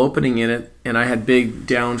small opening in it, and I had big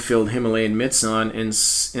down-filled Himalayan mitts on, and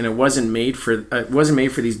it wasn't made for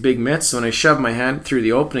these big mitts. So when I shoved my hand through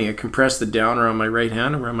the opening, it compressed the down around my right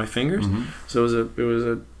hand, around my fingers. Mm-hmm. So it was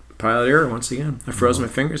a pilot error once again. I froze my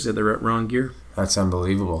fingers. I had the wrong gear. That's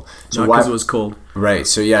unbelievable. So because it was cold. Right.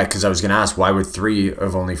 So because I was going to ask, why would 3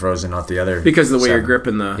 have only frozen, not the other? Because of the way 7? you're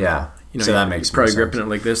gripping the. Yeah. So that makes probably sense. gripping it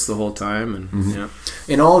like this the whole time, and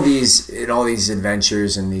In all these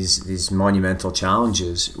adventures and these monumental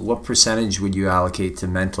challenges, what percentage would you allocate to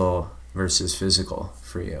mental versus physical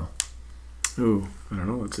for you? Ooh, I don't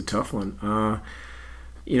know. It's a tough one.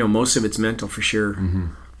 Most of it's mental for sure. Mm-hmm.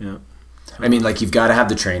 Yeah. I mean, like you've got to have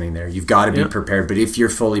the training there. You've got to be prepared. But if you're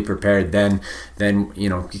fully prepared, then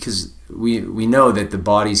because we know that the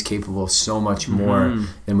body's capable of so much more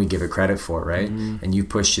than we give it credit for, right? Mm-hmm. And you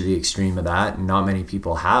push to the extreme of that, and not many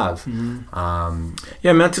people have.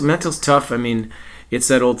 Mm-hmm. Mental's tough. I mean, it's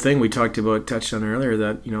that old thing we touched on earlier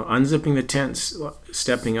that unzipping the tent,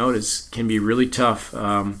 stepping out can be really tough.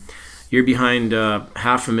 You're behind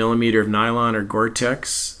 0.5 millimeter of nylon or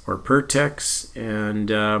Gore-Tex or Pertex,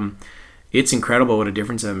 and it's incredible what a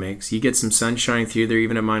difference that makes. You get some sunshine through there,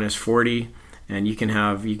 even at minus 40, and you can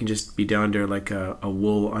just be down to like a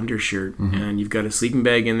wool undershirt, and you've got a sleeping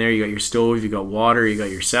bag in there. You got your stove, you got water, you got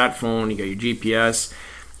your sat phone, you got your GPS.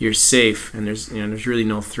 You're safe, and there's really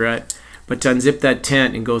no threat. But to unzip that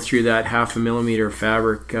tent and go through that 0.5 millimeter of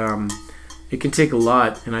fabric, it can take a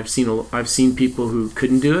lot. And I've seen people who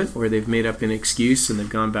couldn't do it, or they've made up an excuse and they've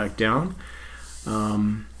gone back down.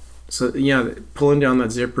 So pulling down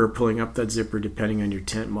that zipper, pulling up that zipper, depending on your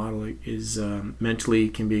tent model, is mentally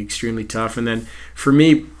can be extremely tough. And then for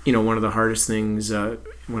me, one of the hardest things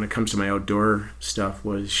when it comes to my outdoor stuff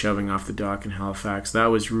was shoving off the dock in Halifax. That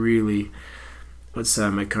was really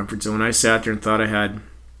my comfort zone. When I sat there and thought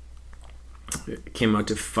it came out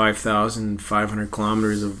to 5,500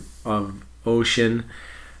 kilometers of ocean.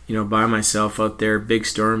 by myself out there, big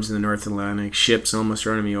storms in the North Atlantic, ships almost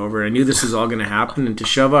running me over. I knew this was all going to happen, and to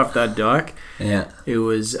shove off that dock, it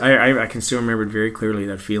was. I can still remember it very clearly,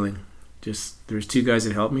 that feeling. Just there was 2 guys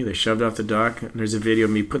that helped me. They shoved off the dock, and there's a video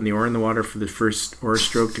of me putting the oar in the water for the first oar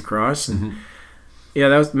stroke to cross. And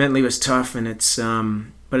that was mentally was tough, and it's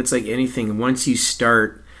but it's like anything. Once you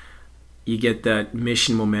start, you get that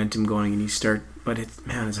mission momentum going, and you start. But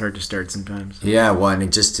it's hard to start sometimes. Yeah,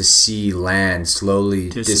 and just to see land slowly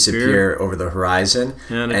disappear over the horizon.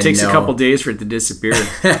 Yeah, and it takes a couple days for it to disappear.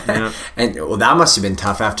 Yeah. And that must have been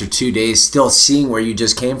tough after 2 days, still seeing where you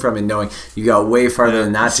just came from and knowing you got way farther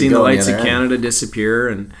than that to go. Seeing the lights of Canada disappear,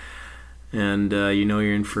 and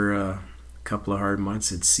you're in for a couple of hard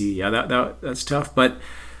months at sea. Yeah, that's tough, but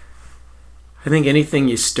I think anything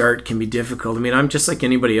you start can be difficult. I mean, I'm just like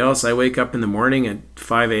anybody else. I wake up in the morning at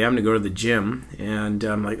 5 a.m. to go to the gym, and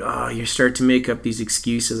I'm like, you start to make up these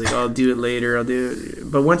excuses, like, I'll do it later, I'll do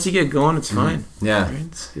it. But once you get going, it's fine. Yeah.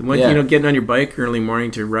 Right? Getting on your bike early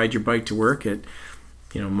morning to ride your bike to work at,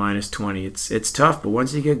 minus 20, it's tough. But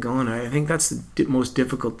once you get going, I think that's the most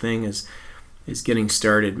difficult thing is getting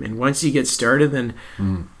started. And once you get started, then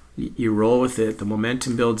you roll with it. The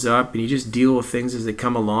momentum builds up, and you just deal with things as they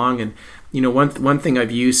come along. And one thing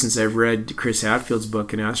I've used since I've read Chris Hadfield's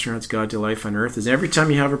book, An Astronaut's Guide to Life on Earth, is every time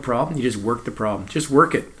you have a problem, you just work the problem. Just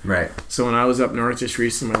work it. Right. So when I was up north just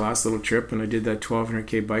recently, my last little trip, and I did that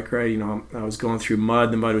 1,200K bike ride, I was going through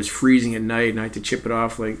mud. The mud was freezing at night, and I had to chip it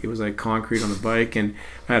off like it was like concrete on the bike. And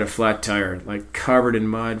I had a flat tire, like covered in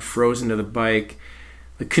mud, frozen to the bike.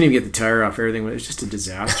 I couldn't even get the tire off. Everything was just a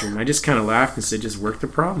disaster. And I just kind of laughed and said, just work the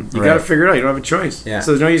problem. You got to figure it out. You don't have a choice. Yeah.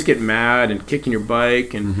 So there's no use getting mad and kicking your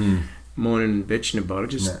bike and moaning and bitching about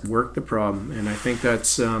it. Just work the problem. And I think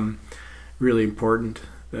that's really important,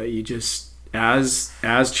 that you just, as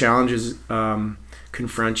challenges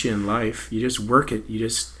confront you in life, you just work it. You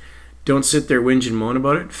just don't sit there whinge and moan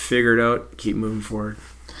about it. Figure it out. Keep moving forward.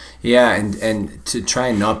 Yeah, and to try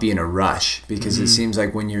and not be in a rush, because it seems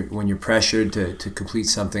like when you're pressured to complete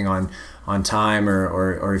something on time,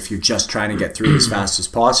 or if you're just trying to get through as fast as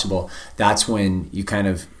possible, that's when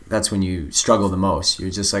you struggle the most.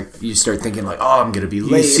 You're just like, you start thinking like, I'm gonna be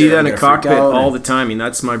late. You see that in a cockpit all the time. I mean,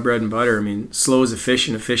 that's my bread and butter. I mean, slow is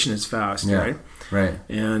efficient is fast, right? Right.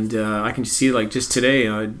 And I can see, like, just today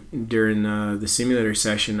during the simulator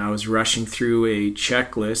session, I was rushing through a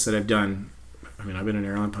checklist that I've done. I mean, I've been an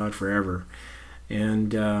airline pilot forever,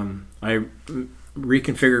 and I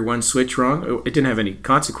reconfigured one switch wrong. It didn't have any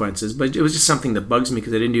consequences, but it was just something that bugs me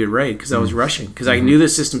because I didn't do it right, because I was rushing, because I knew the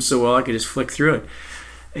system so well I could just flick through it.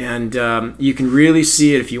 And you can really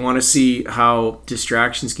see it if you want to see how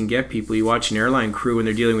distractions can get people. You watch an airline crew when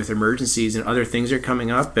they're dealing with emergencies and other things are coming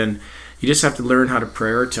up, and you just have to learn how to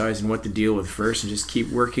prioritize and what to deal with first, and just keep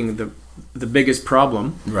working the biggest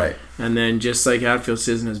problem. Right. And then, just like Hadfield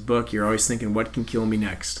says in his book, you're always thinking, what can kill me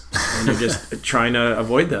next? And you're just trying to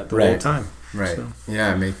avoid that the whole time. Right. So.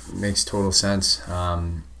 Yeah, it makes total sense.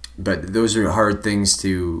 But those are hard things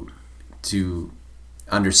to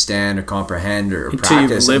understand or comprehend or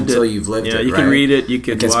practice until you've lived it. Yeah, you can read it, you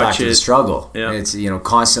can watch it. It gets back to the struggle. Yeah. It's,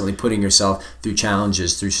 constantly putting yourself through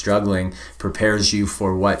challenges, through struggling, prepares you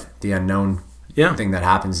for what the unknown thing that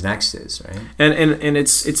happens next is, right? And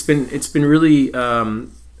it's been really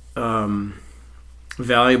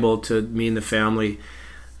valuable to me and the family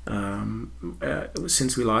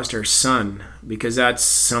since we lost our son, because that's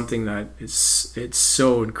something that it's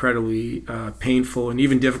so incredibly painful and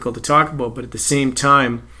even difficult to talk about. But at the same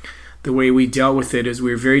time, the way we dealt with it is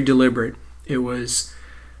we were very deliberate. It was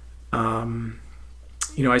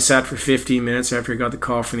I sat for 15 minutes after I got the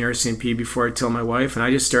call from the RCMP before I told my wife, and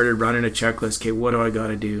I just started running a checklist. Okay, what do I got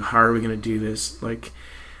to do? How are we going to do this?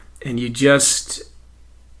 And you just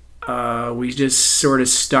we just sort of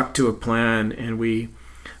stuck to a plan, and we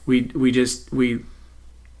with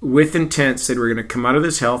intent said we're going to come out of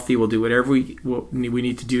this healthy. We'll do whatever we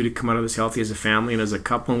need to do to come out of this healthy as a family and as a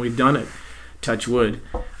couple, and we've done it. Touch wood.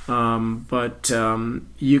 But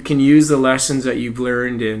you can use the lessons that you've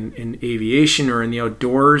learned in aviation or in the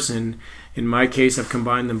outdoors, and in my case, I've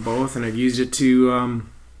combined them both, and I've used it to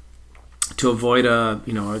avoid a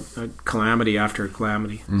calamity after a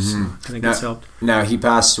calamity. So I think that's helped. Now, he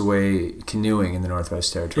passed away canoeing in the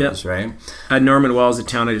Northwest Territories, right? At Norman Wells, a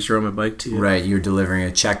town I just rode my bike to. Right, you were delivering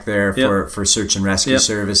a check there for search and rescue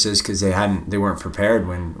services, because they weren't prepared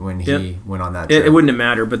when he went on that trip. It wouldn't have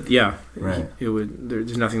mattered, but right.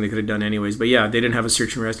 There's nothing they could have done anyways. But they didn't have a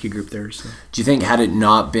search and rescue group there. So. Do you think, had it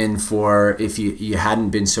not been for, if you hadn't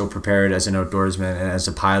been so prepared as an outdoorsman and as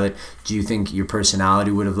a pilot, do you think your personality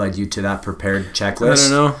would have led you to that prepared checklist? I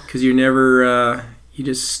don't know, because you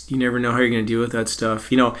you never know how you're going to deal with that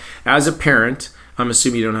stuff. As a parent, I'm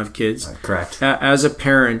assuming you don't have kids. Correct. As a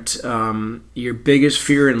parent, your biggest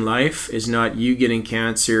fear in life is not you getting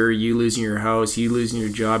cancer, you losing your house, you losing your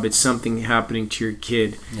job. It's something happening to your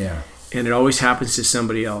kid. Yeah. And it always happens to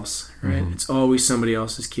somebody else, right? It's always somebody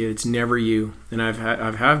else's kid. It's never you. And I've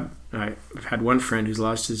had one friend who's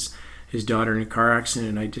lost his daughter in a car accident,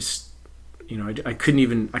 and I just, I can't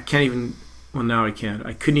even. Well, now I can't.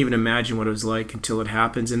 I couldn't even imagine what it was like until it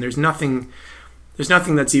happens. And there's nothing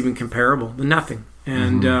that's even comparable. Nothing.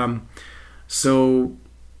 And so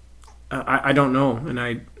I don't know. And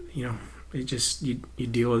it just you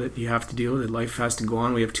deal with it. You have to deal with it. Life has to go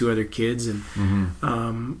on. We have 2 other kids,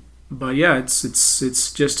 and but yeah, it's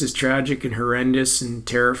just as tragic and horrendous and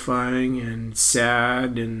terrifying and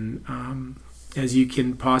sad and as you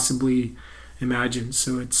can possibly imagine.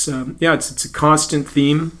 So it's a constant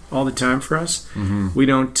theme all the time for us. We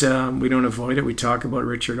don't avoid it. We talk about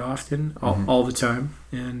Richard often, all the time,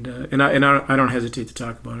 and I don't hesitate to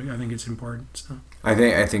talk about it. I think it's important. So I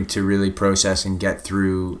think to really process and get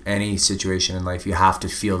through any situation in life, you have to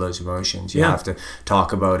feel those emotions. You have to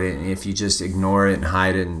talk about it, and if you just ignore it and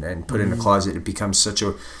hide it and put it in a closet, it becomes such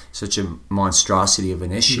a monstrosity of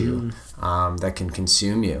an issue that can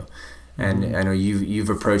consume you. And I know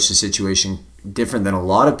you've approached the situation different than a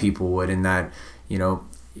lot of people would, in that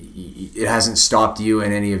it hasn't stopped you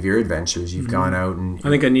in any of your adventures. You've gone out, and I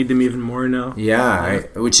think I need them even more now.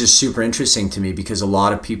 Which is super interesting to me, because a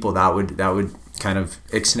lot of people that would kind of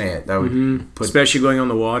ixnay it. That would especially going on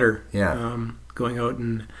the water. Going out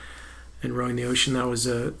and rowing the ocean. That was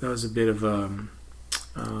a bit of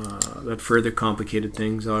that further complicated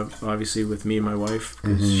things. Obviously, with me and my wife,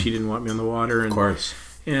 because she didn't want me on the water. And, of course.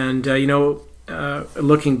 And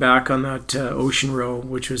looking back on that ocean row,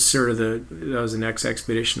 which was that was the next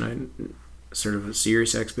expedition, sort of a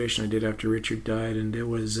serious expedition I did after Richard died, and it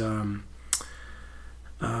was when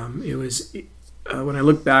I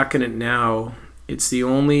look back on it now, it's the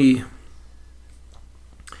only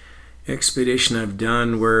expedition I've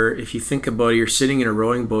done where, if you think about it, you're sitting in a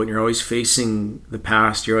rowing boat and you're always facing the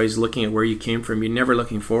past. You're always looking at where you came from. You're never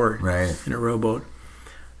looking forward in a rowboat.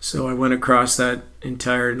 So I went across that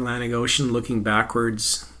entire Atlantic Ocean looking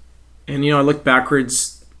backwards. And, I looked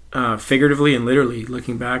backwards figuratively and literally,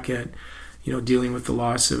 looking back at, dealing with the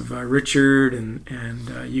loss of Richard. And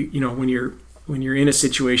when you're in a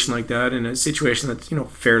situation like that, in a situation that's,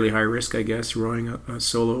 fairly high risk, I guess, rowing a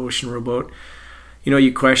solo ocean rowboat,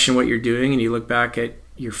 you question what you're doing, and you look back at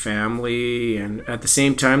your family, and at the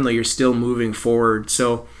same time, though, you're still moving forward.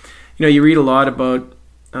 So, you read a lot about,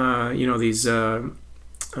 these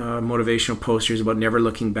motivational posters about never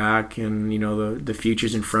looking back, and the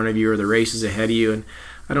future's in front of you or the race is ahead of you. And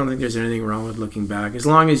I don't think there's anything wrong with looking back, as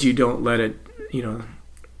long as you don't let it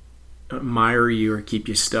mire you or keep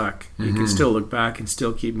you stuck. You can still look back and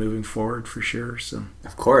still keep moving forward, for sure. So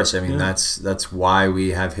of course, I mean, that's why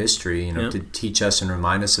we have history, to teach us and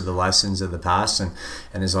remind us of the lessons of the past, and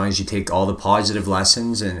as long as you take all the positive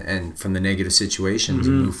lessons and from the negative situations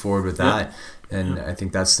and move forward with that, then I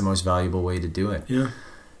think that's the most valuable way to do it.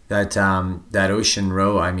 That ocean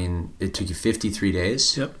row, I mean, it took you 53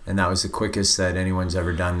 days, and that was the quickest that anyone's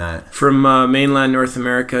ever done that. From mainland North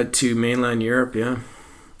America to mainland Europe, Yeah,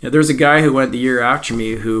 there was a guy who went the year after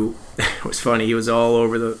me who it was funny. He was all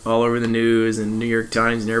over the news and New York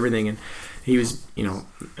Times and everything, and he was,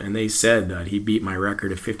 and they said that he beat my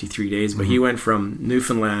record of 53 days. But he went from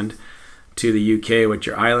Newfoundland to the UK, which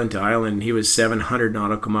are island to island, and he was 700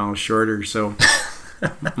 nautical miles shorter. So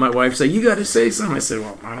my wife's like, "You got to say something." I said,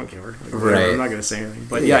 "Well, I don't care. I'm not going to say anything."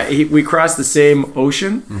 But we crossed the same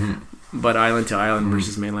ocean. But island to island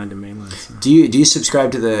versus mainland to mainland. So. Do you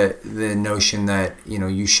subscribe to the notion that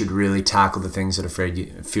you should really tackle the things that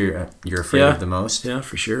you're afraid of the most? Yeah,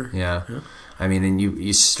 for sure. Yeah. I mean, and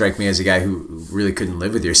you strike me as a guy who really couldn't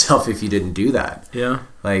live with yourself if you didn't do that. Yeah.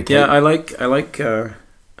 I like that.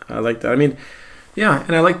 I mean,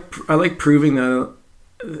 and I like proving that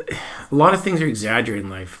a lot of things are exaggerated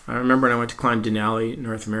in life. I remember when I went to climb Denali,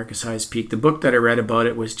 North America's highest peak, the book that I read about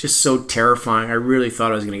it was just so terrifying. I really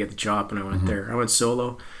thought I was going to get the chop when I went there. I went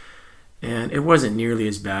solo, and it wasn't nearly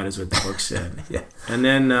as bad as what the book said. And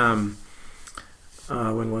then,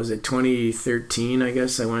 when was it? 2013, I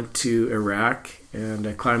guess, I went to Iraq, and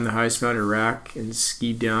I climbed the highest mountain in Iraq and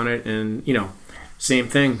skied down it, and, same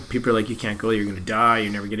thing. People are like, "You can't go there, you're going to die,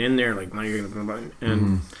 you never get in there, like, now you're going to..."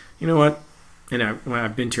 And you know what? And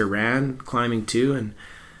I've been to Iran climbing too, and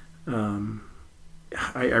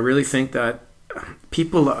I really think that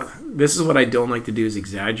people, this is what I don't like to do, is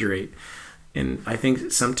exaggerate. And I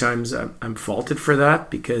think sometimes I'm faulted for that,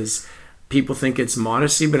 because people think it's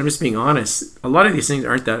modesty, but I'm just being honest. A lot of these things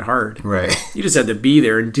aren't that hard. Right. You just have to be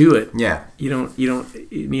there and do it. Yeah. You don't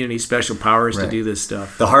need any special powers to do this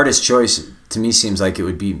stuff. The hardest choice to me seems like it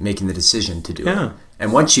would be making the decision to do it.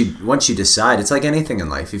 And once you decide, it's like anything in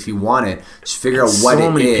life. If you want it, just figure out what it is.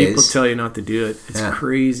 So many people tell you not to do it. It's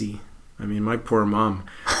crazy. I mean, my poor mom.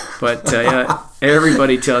 But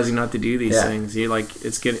everybody tells you not to do these things. You and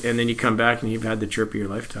then you come back and you've had the trip of your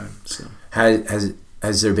lifetime. So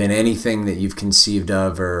Has there been anything that you've conceived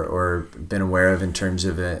of or been aware of in terms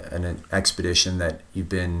of an expedition that you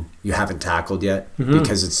haven't tackled yet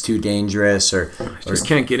because it's too dangerous or just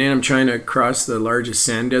can't get in? I'm trying to cross the largest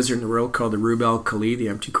sand desert in the world called the Rub al Khali, the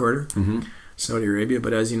Empty Quarter, Saudi Arabia.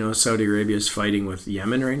 But as you know, Saudi Arabia is fighting with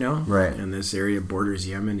Yemen right now, right? And this area borders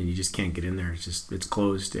Yemen, and you just can't get in there. It's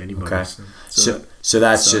closed to anybody. Okay. So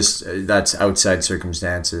that's outside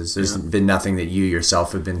circumstances. There's been nothing that you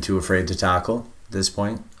yourself have been too afraid to tackle this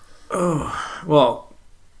point? Oh, well,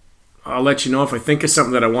 I'll let you know if I think of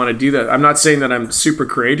something that I want to do. That I'm not saying that I'm super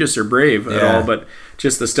courageous or brave at all, but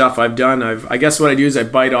just the stuff I've done. I guess what I do is I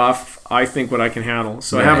bite off. I think what I can handle.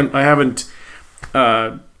 So I haven't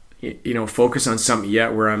focused on something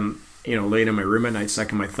yet where I'm laying in my room at night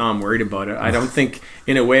sucking my thumb, worried about it. I don't think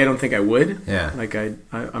I would. Yeah. Like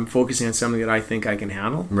I'm focusing on something that I think I can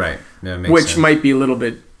handle. Right. Yeah, which sense. Might be a little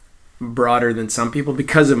bit broader than some people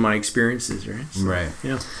because of my experiences, right? So, right.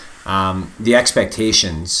 Yeah. The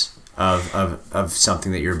expectations of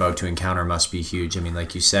something that you're about to encounter must be huge. I mean,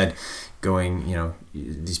 like you said,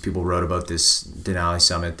 these people wrote about this Denali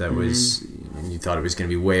summit that was, and you thought it was going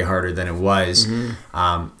to be way harder than it was.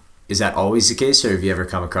 Is that always the case, or have you ever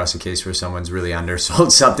come across a case where someone's really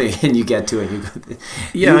undersold something and you get to it and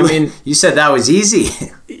you go, you said that was easy.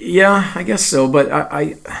 Yeah, I guess so, but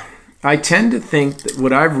I tend to think that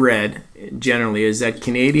what I've read generally is that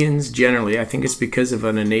Canadians generally, I think it's because of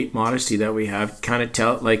an innate modesty that we have, kind of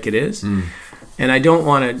tell it like it is. And I don't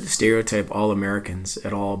want to stereotype all Americans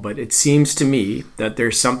at all, but it seems to me that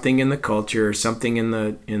there's something in the culture, or something in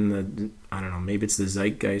the I don't know, maybe it's the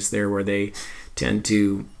zeitgeist there where they tend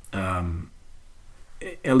to,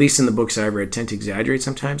 at least in the books I've read, tend to exaggerate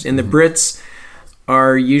sometimes. And the Brits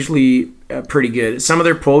are usually pretty good. Some of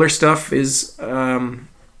their polar stuff is...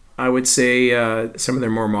 I would say some of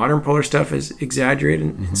their more modern polar stuff is exaggerated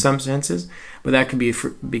in some senses, but that could be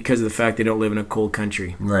because of the fact they don't live in a cold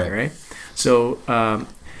country. Right. So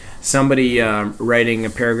somebody writing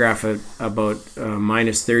a paragraph about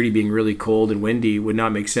minus 30 being really cold and windy would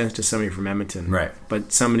not make sense to somebody from Edmonton. Right.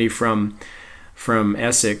 But somebody from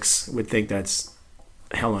Essex would think that's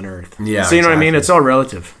hell on earth. Yeah. So you know what I mean? It's all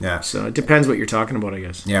relative. Yeah. So it depends what you're talking about, I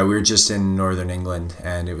guess. Yeah, we were just in northern England,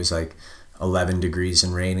 and it was like 11 degrees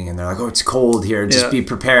and raining, and they're like, oh, it's cold here, just be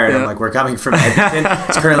prepared. I'm like, we're coming from Edmonton,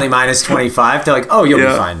 it's currently minus 25. They're like, oh, you'll be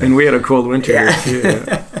fine then. And we had a cold winter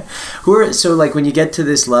here. So like when you get to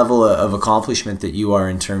this level of accomplishment that you are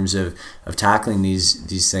in terms of tackling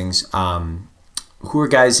these things, who are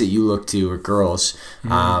guys that you look to, or girls,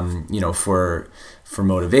 for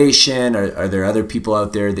motivation? Are there other people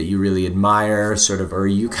out there that you really admire, sort of, or are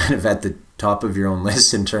you kind of at the top of your own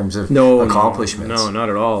list in terms of accomplishments? No, not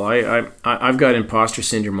at all. I've got imposter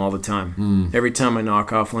syndrome all the time. Every time I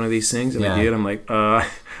knock off one of these things and I do it, I'm like, how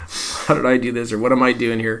did I do this, or what am I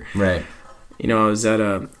doing here? Right. I was at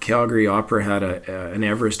a Calgary Opera, had an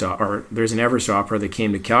Everest, or there's an Everest Opera that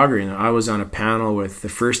came to Calgary, and I was on a panel with the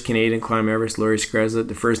first Canadian climb Everest, Laurie Skreslet,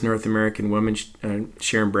 the first North American woman,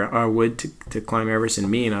 Sharon Wood, to climb Everest, and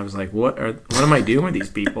me, and I was like, what am I doing with these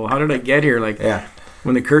people? How did I get here?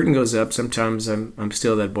 When the curtain goes up, sometimes I'm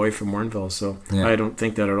still that boy from Warrenville, so I don't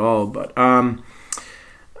think that at all. But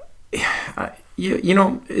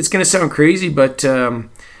it's going to sound crazy, but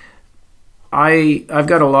I've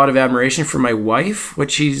got a lot of admiration for my wife. What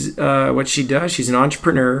she does. She's an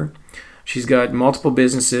entrepreneur. She's got multiple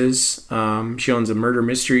businesses. She owns a murder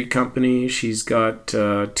mystery company. She's got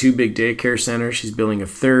 2 big daycare centers. She's building a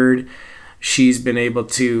 3rd. She's been able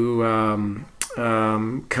to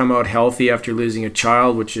come out healthy after losing a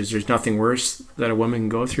child, which is, there's nothing worse that a woman can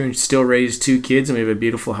go through, and still raise 2 kids, and we have a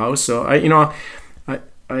beautiful house. So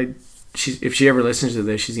if she ever listens to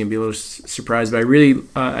this, she's gonna be a little surprised, but I really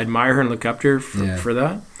admire her and look up to her for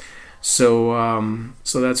that. So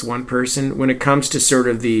that's one person. When it comes to sort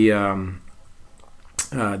of the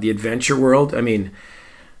adventure world, I mean,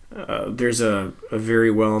 there's a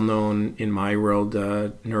very well-known in my world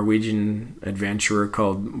Norwegian adventurer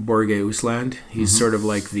called Borge Usland. He's sort of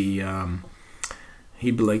like he'd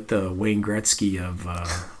be like the Wayne Gretzky of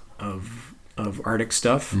Arctic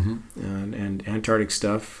stuff and Antarctic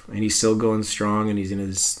stuff, and he's still going strong, and he's in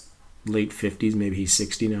his late 50s, maybe he's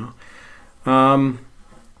 60 now.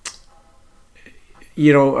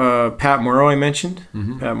 Pat Morrow I mentioned.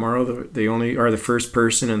 Mm-hmm. Pat Morrow, the first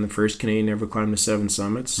person and the first Canadian ever climbed the 7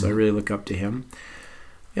 summits. So I really look up to him.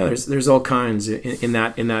 Yeah, there's all kinds in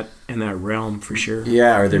that realm for sure.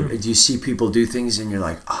 Yeah, do you see people do things and you're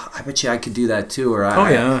like, oh, I bet you I could do that too, or all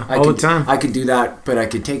the time. I could do that, but I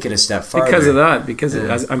could take it a step farther because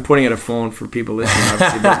I'm pointing at a phone for people listening,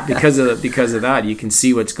 obviously, but because of that, you can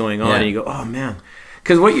see what's going on and you go, oh man.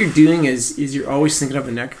 Because what you're doing is you're always thinking of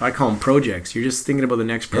the next. I call them projects. You're just thinking about the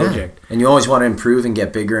next project, and you always want to improve and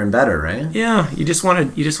get bigger and better, right? Yeah, you just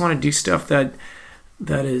want to do stuff that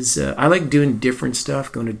is. I like doing different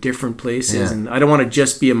stuff, going to different places, and I don't want to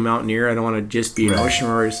just be a mountaineer. I don't want to just be an ocean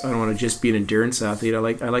rower. I don't want to just be an endurance athlete. I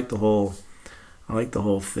like the whole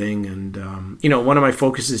thing. And one of my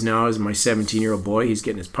focuses now is my 17-year-old boy. He's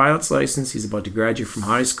getting his pilot's license. He's about to graduate from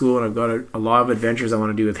high school, and I've got a lot of adventures I want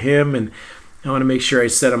to do with him and. I want to make sure I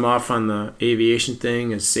set him off on the aviation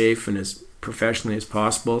thing as safe and as professionally as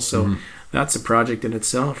possible. So that's a project in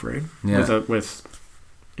itself, right? Yeah.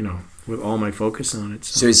 With all my focus on it.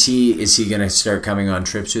 So is he going to start coming on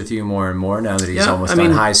trips with you more and more now that he's almost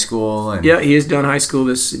done high school? And... Yeah, he is done high school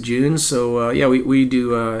this June. So we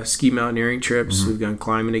do ski mountaineering trips. We've gone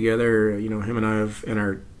climbing together. Him and I have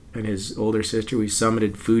and his older sister. We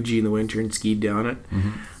summited Fuji in the winter and skied down it.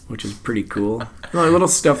 Which is pretty cool. Little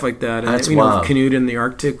stuff like that. And, That's wild. We've canoed in the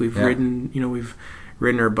Arctic. We've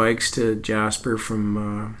ridden our bikes to Jasper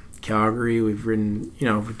from Calgary. We've ridden,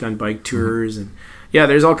 we've done bike tours and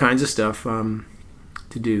there's all kinds of stuff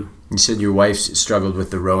to do. You said your wife struggled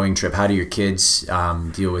with the rowing trip. How do your kids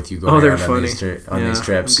deal with you going they're out funny. on these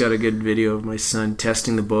trips? I've got a good video of my son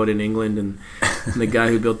testing the boat in England, and the guy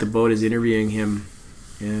who built the boat is interviewing him.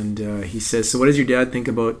 And he says, so what does your dad think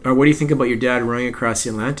about, or what do you think about your dad rowing across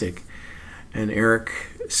the Atlantic? And Eric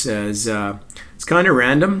says, it's kind of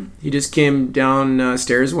random. He just came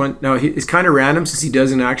downstairs it's kind of random since he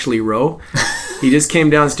doesn't actually row. He just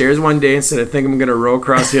came downstairs one day and said, I think I'm going to row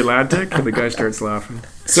across the Atlantic. And the guy starts laughing.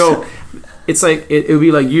 So it's like, it would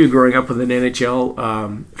be like you growing up with an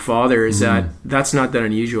NHL father, is that's not that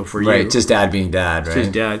unusual for you. Right, just dad being dad, right?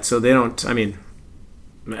 Just dad. So they don't,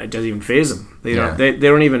 it doesn't even faze them. They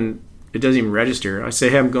don't even. It doesn't even register. I say,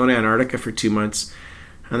 hey, I'm going to Antarctica for 2 months,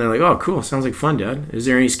 and they're like, oh, cool, sounds like fun, Dad. Is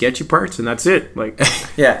there any sketchy parts? And that's it. Like,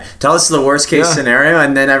 tell us the worst case scenario,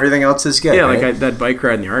 and then everything else is good. Yeah, right? like that bike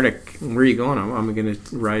ride in the Arctic. Where are you going? I'm going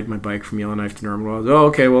to ride my bike from Yellowknife to Norman Wells. Oh,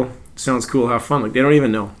 okay, well, sounds cool. Have fun. Like, they don't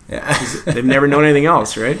even know. Yeah, they've never known anything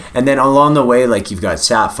else, right? And then along the way, like, you've got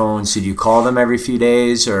sat phones. So do you call them every few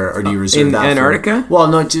days, or do you reserve in that Antarctica? Well,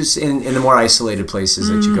 no, just in the more isolated places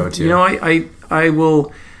that you go to.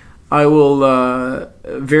 I will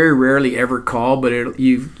very rarely ever call, but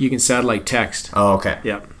you can satellite text. Oh, okay.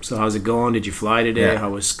 Yeah. So how's it going? Did you fly today? Yeah. How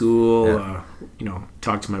was school? Yeah.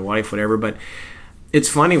 Talk to my wife, whatever. But it's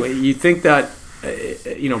funny when you think that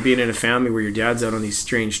being in a family where your dad's out on these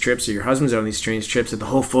strange trips or your husband's out on these strange trips, that the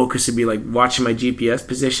whole focus would be like watching my GPS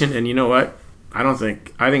position. And you know what? I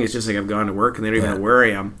think it's just like I've gone to work and they don't even know where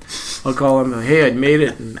I am. I'll call them, hey, I'd made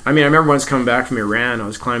it. And, I remember once coming back from Iran. I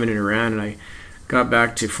was climbing in Iran and I got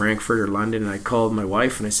back to Frankfurt or London and I called my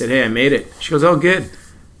wife and I said, hey, I made it. She goes, oh, good.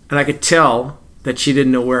 And I could tell that she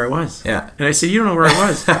didn't know where I was. Yeah. And I said, you don't know where I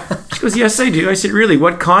was? She goes, yes, I do. I said, really?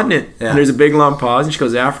 What continent? Yeah. And there's a big long pause and she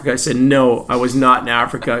goes, Africa. I said, no, I was not in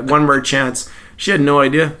Africa. One more chance. She had no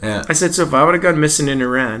idea. Yeah. I said, so if I would have gone missing in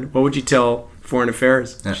Iran, what would you tell Foreign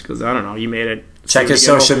Affairs? Yeah. She goes, I don't know. You made it. Check his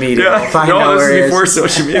social media. Yeah. No, this is before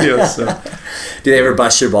social media. So. Do they ever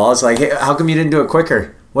bust your balls? Like, hey, how come you didn't do it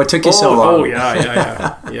quicker? What took you so long? Oh,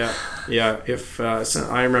 yeah. If so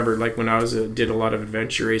I remember, like when I did a lot of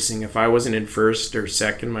adventure racing, if I wasn't in first or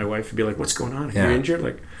second, my wife would be like, "What's going on? Are you injured?"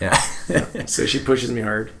 Like, yeah. So she pushes me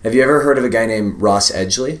hard. Have you ever heard of a guy named Ross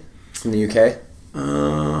Edgley from the UK?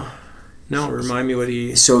 No, remind me what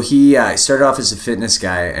he... So he started off as a fitness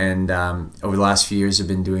guy, and over the last few years have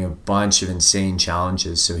been doing a bunch of insane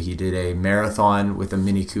challenges. So he did a marathon with a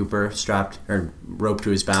Mini Cooper strapped or roped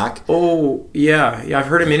to his back. Oh, yeah, I've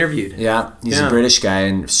heard him interviewed. Yeah, he's a British guy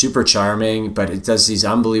and super charming, but it does these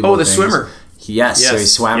unbelievable things. Oh, the swimmer. Yes, so he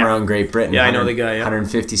swam around Great Britain. Yeah, I know the guy,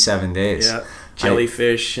 157 days. Yeah,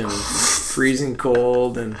 jellyfish and freezing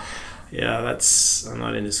cold, and I'm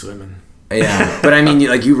not into swimming. Yeah, but I mean,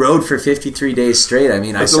 you rode for 53 days straight. I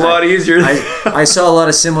mean, it's a lot easier. I saw a lot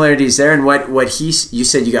of similarities there, and you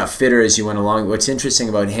said you got fitter as you went along. What's interesting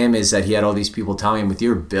about him is that he had all these people telling him, with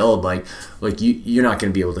your build, like you're not going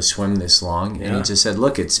to be able to swim this long, and he just said,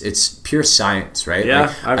 look, it's pure science, right?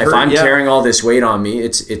 Yeah, like, I'm carrying all this weight on me,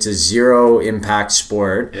 it's a zero impact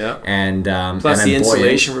sport. Yeah, and plus and the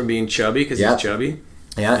insulation from being chubby because he's chubby.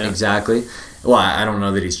 Yeah, exactly. Well, I don't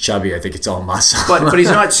know that he's chubby. I think it's all muscle. But he's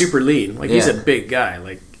not super lean. Like he's a big guy,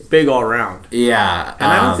 like big all around. Yeah.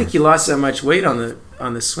 And I don't think he lost that much weight on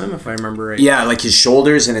the swim, if I remember right. Yeah, like his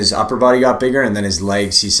shoulders and his upper body got bigger, and then his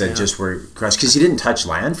legs, he said, just were crushed because he didn't touch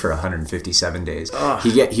land for 157 days. Ugh.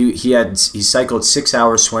 He cycled 6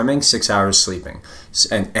 hours swimming, 6 hours sleeping,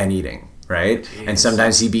 and eating. Right? Jeez. And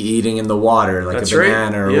sometimes he'd be eating in the water, like a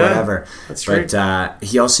banana or whatever. That's right. But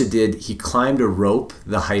he climbed a rope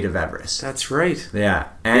the height of Everest. That's right. Yeah.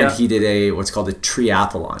 And he did what's called a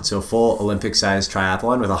triathlon. So a full Olympic-sized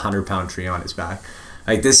triathlon with a 100-pound tree on his back.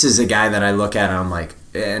 Like, this is a guy that I look at and I'm like,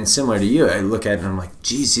 and similar to you, I look at it and I'm like,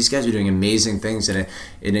 geez, these guys are doing amazing things, and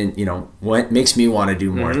it makes me want to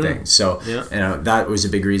do more things. So that was a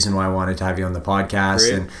big reason why I wanted to have you on the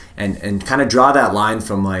podcast and kind of draw that line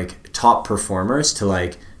from like top performers to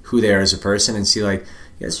like who they are as a person, and see like,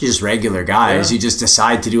 I guess you're just regular guys. You just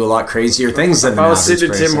decide to do a lot crazier things than the average person. If I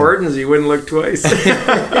was sitting at Tim Hortons, you wouldn't look twice.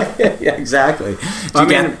 Yeah, exactly.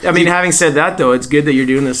 I mean, having said that, though, it's good that you're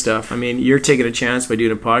doing this stuff. I mean, you're taking a chance by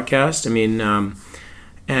doing a podcast. I mean,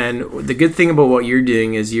 and the good thing about what you're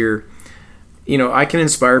doing is I can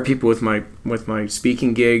inspire people with my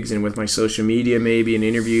speaking gigs and with my social media maybe, and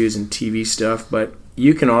interviews and TV stuff, but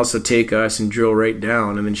you can also take us and drill right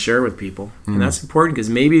down and then share with people. Mm-hmm. And that's important, because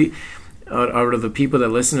maybe out of the people that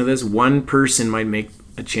listen to this, one person might make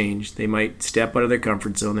a change. They might step out of their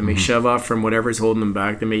comfort zone. They may shove off from whatever's holding them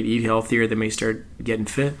back. They may eat healthier. They may start getting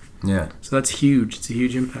fit. Yeah. So that's huge. It's a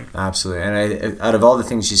huge impact. Absolutely. And out of all the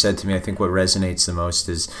things you said to me, I think what resonates the most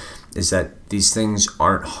is that these things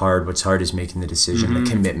aren't hard. What's hard is making the decision, the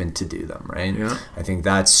commitment to do them, right? Yeah. I think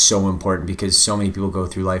that's so important, because so many people go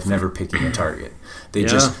through life never picking a target. They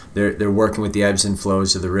they're working with the ebbs and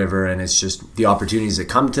flows of the river, and it's just the opportunities that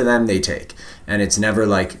come to them, they take. And it's never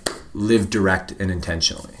like live direct and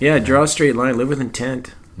intentionally. Yeah, draw a straight line, live with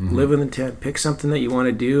intent. Live with intent. Pick something that you want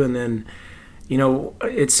to do, and then,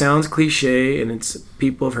 it sounds cliche, and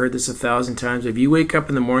people have heard this 1,000 times. If you wake up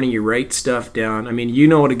in the morning, you write stuff down. I mean, you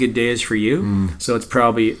know what a good day is for you. So it's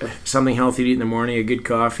probably something healthy to eat in the morning, a good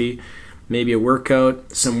coffee, maybe a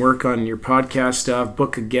workout, some work on your podcast stuff,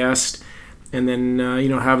 book a guest, and then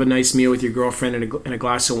have a nice meal with your girlfriend and a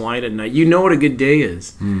glass of wine at night. You know what a good day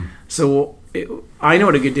is. So I know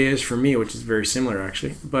what a good day is for me, which is very similar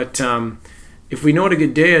actually. But if we know what a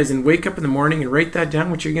good day is, and wake up in the morning and write that down,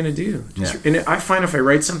 what you're going to do. And I find if I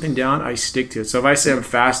write something down, I stick to it. So if I say I'm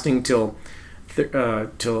fasting till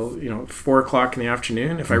 4 o'clock in the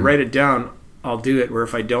afternoon, if I write it down, I'll do it. Where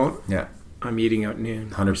if I don't, I'm eating out noon.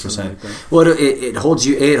 100%. Like, well, it holds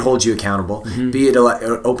you. It holds you accountable. B, it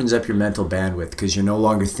opens up your mental bandwidth, because you're no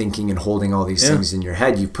longer thinking and holding all these things in your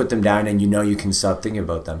head. You put them down, and you can stop thinking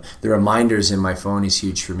about them. The reminders in my phone is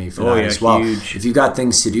huge for me for that as well. Huge. If you've got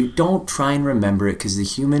things to do, don't try and remember it, because the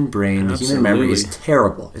human brain, the human memory is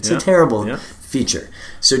terrible. It's a terrible feature.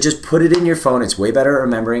 So just put it in your phone. It's way better at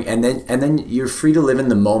remembering, and then you're free to live in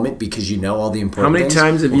the moment, because you know all the important things. How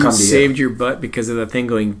many times have you saved your butt because of that thing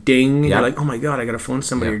going ding? And you're like, oh my God, I got to phone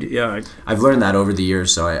somebody. I've learned that over the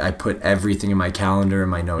years, so I put everything in my calendar and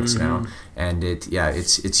my notes now, and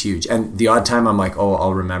it's huge. And the odd time I'm like, oh,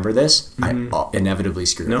 I'll remember this, I'll inevitably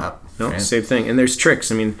screw it up. Right? Same thing. And there's tricks.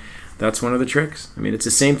 I mean, that's one of the tricks. I mean, it's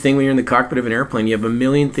the same thing when you're in the cockpit of an airplane. You have a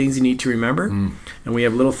million things you need to remember, and we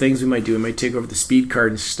have little things we might do. We might take over the speed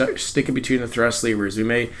card and stick it between the thrust levers. We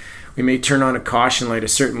may turn on a caution light, a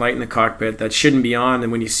certain light in the cockpit that shouldn't be on,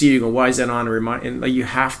 and when you see it, you go, why is that on? And like, you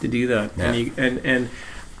have to do that. And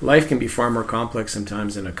life can be far more complex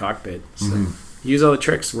sometimes in a cockpit. So use all the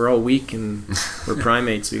tricks. We're all weak, and we're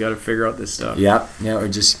primates. We got to figure out this stuff. Yeah, we're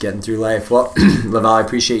just getting through life. Well, Laval, I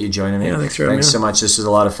appreciate you joining me. Yeah, thanks for having me. Thanks so much. This was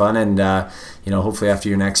a lot of fun, and hopefully after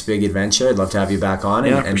your next big adventure, I'd love to have you back on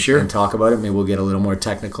and talk about it. Maybe we'll get a little more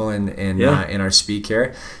technical in our speak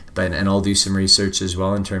here. And I'll do some research as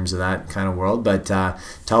well in terms of that kind of world. But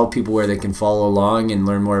tell people where they can follow along and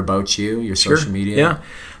learn more about you, your social media. Yeah.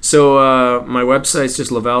 So my website's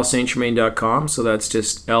just lavalsaintgermain.com. So that's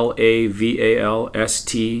just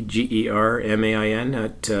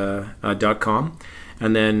LAVALSTGERMAIN .com.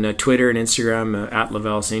 And then Twitter and Instagram at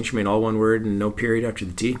Laval Saint Germain, all one word and no period after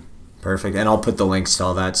the T. Perfect. And I'll put the links to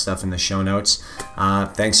all that stuff in the show notes.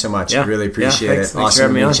 Thanks so much. I really appreciate it.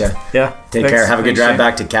 Awesome to meet you. Yeah. Take care. Have a good drive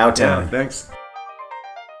back to Cowtown. Yeah, thanks.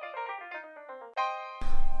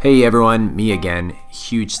 Hey everyone, me again.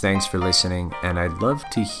 Huge thanks for listening, and I'd love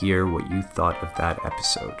to hear what you thought of that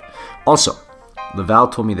episode. Also, Laval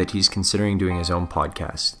told me that he's considering doing his own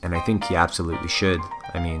podcast, and I think he absolutely should.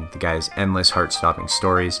 I mean, the guy has endless heart-stopping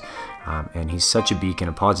stories, and he's such a beacon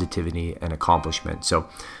of positivity and accomplishment. So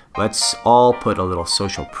Let's all put a little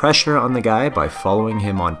social pressure on the guy by following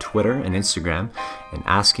him on Twitter and Instagram and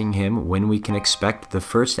asking him when we can expect the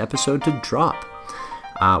first episode to drop.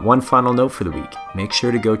 One final note for the week. Make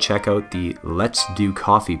sure to go check out the Let's Do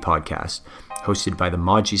Coffee podcast, hosted by the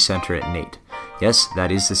Maji Center at NAIT. Yes,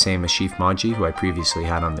 that is the same as Chief Maji, who I previously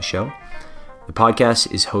had on the show. The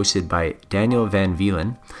podcast is hosted by Daniel Van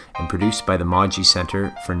Vielen and produced by the Maji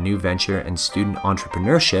Center for New Venture and Student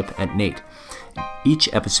Entrepreneurship at NAIT. Each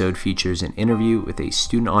episode features an interview with a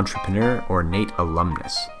student entrepreneur or NAIT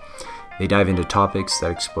alumnus. They dive into topics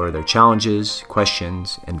that explore their challenges,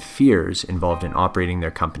 questions, and fears involved in operating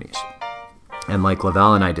their companies. And like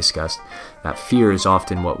Laval and I discussed, that fear is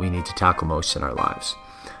often what we need to tackle most in our lives.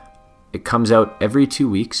 It comes out every 2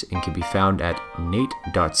 weeks and can be found at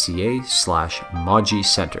nait.ca/Maji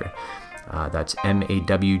Center. That's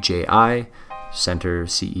MAWJI Center,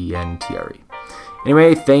 CENTRE.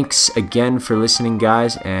 Anyway, thanks again for listening,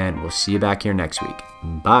 guys, and we'll see you back here next week.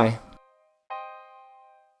 Bye.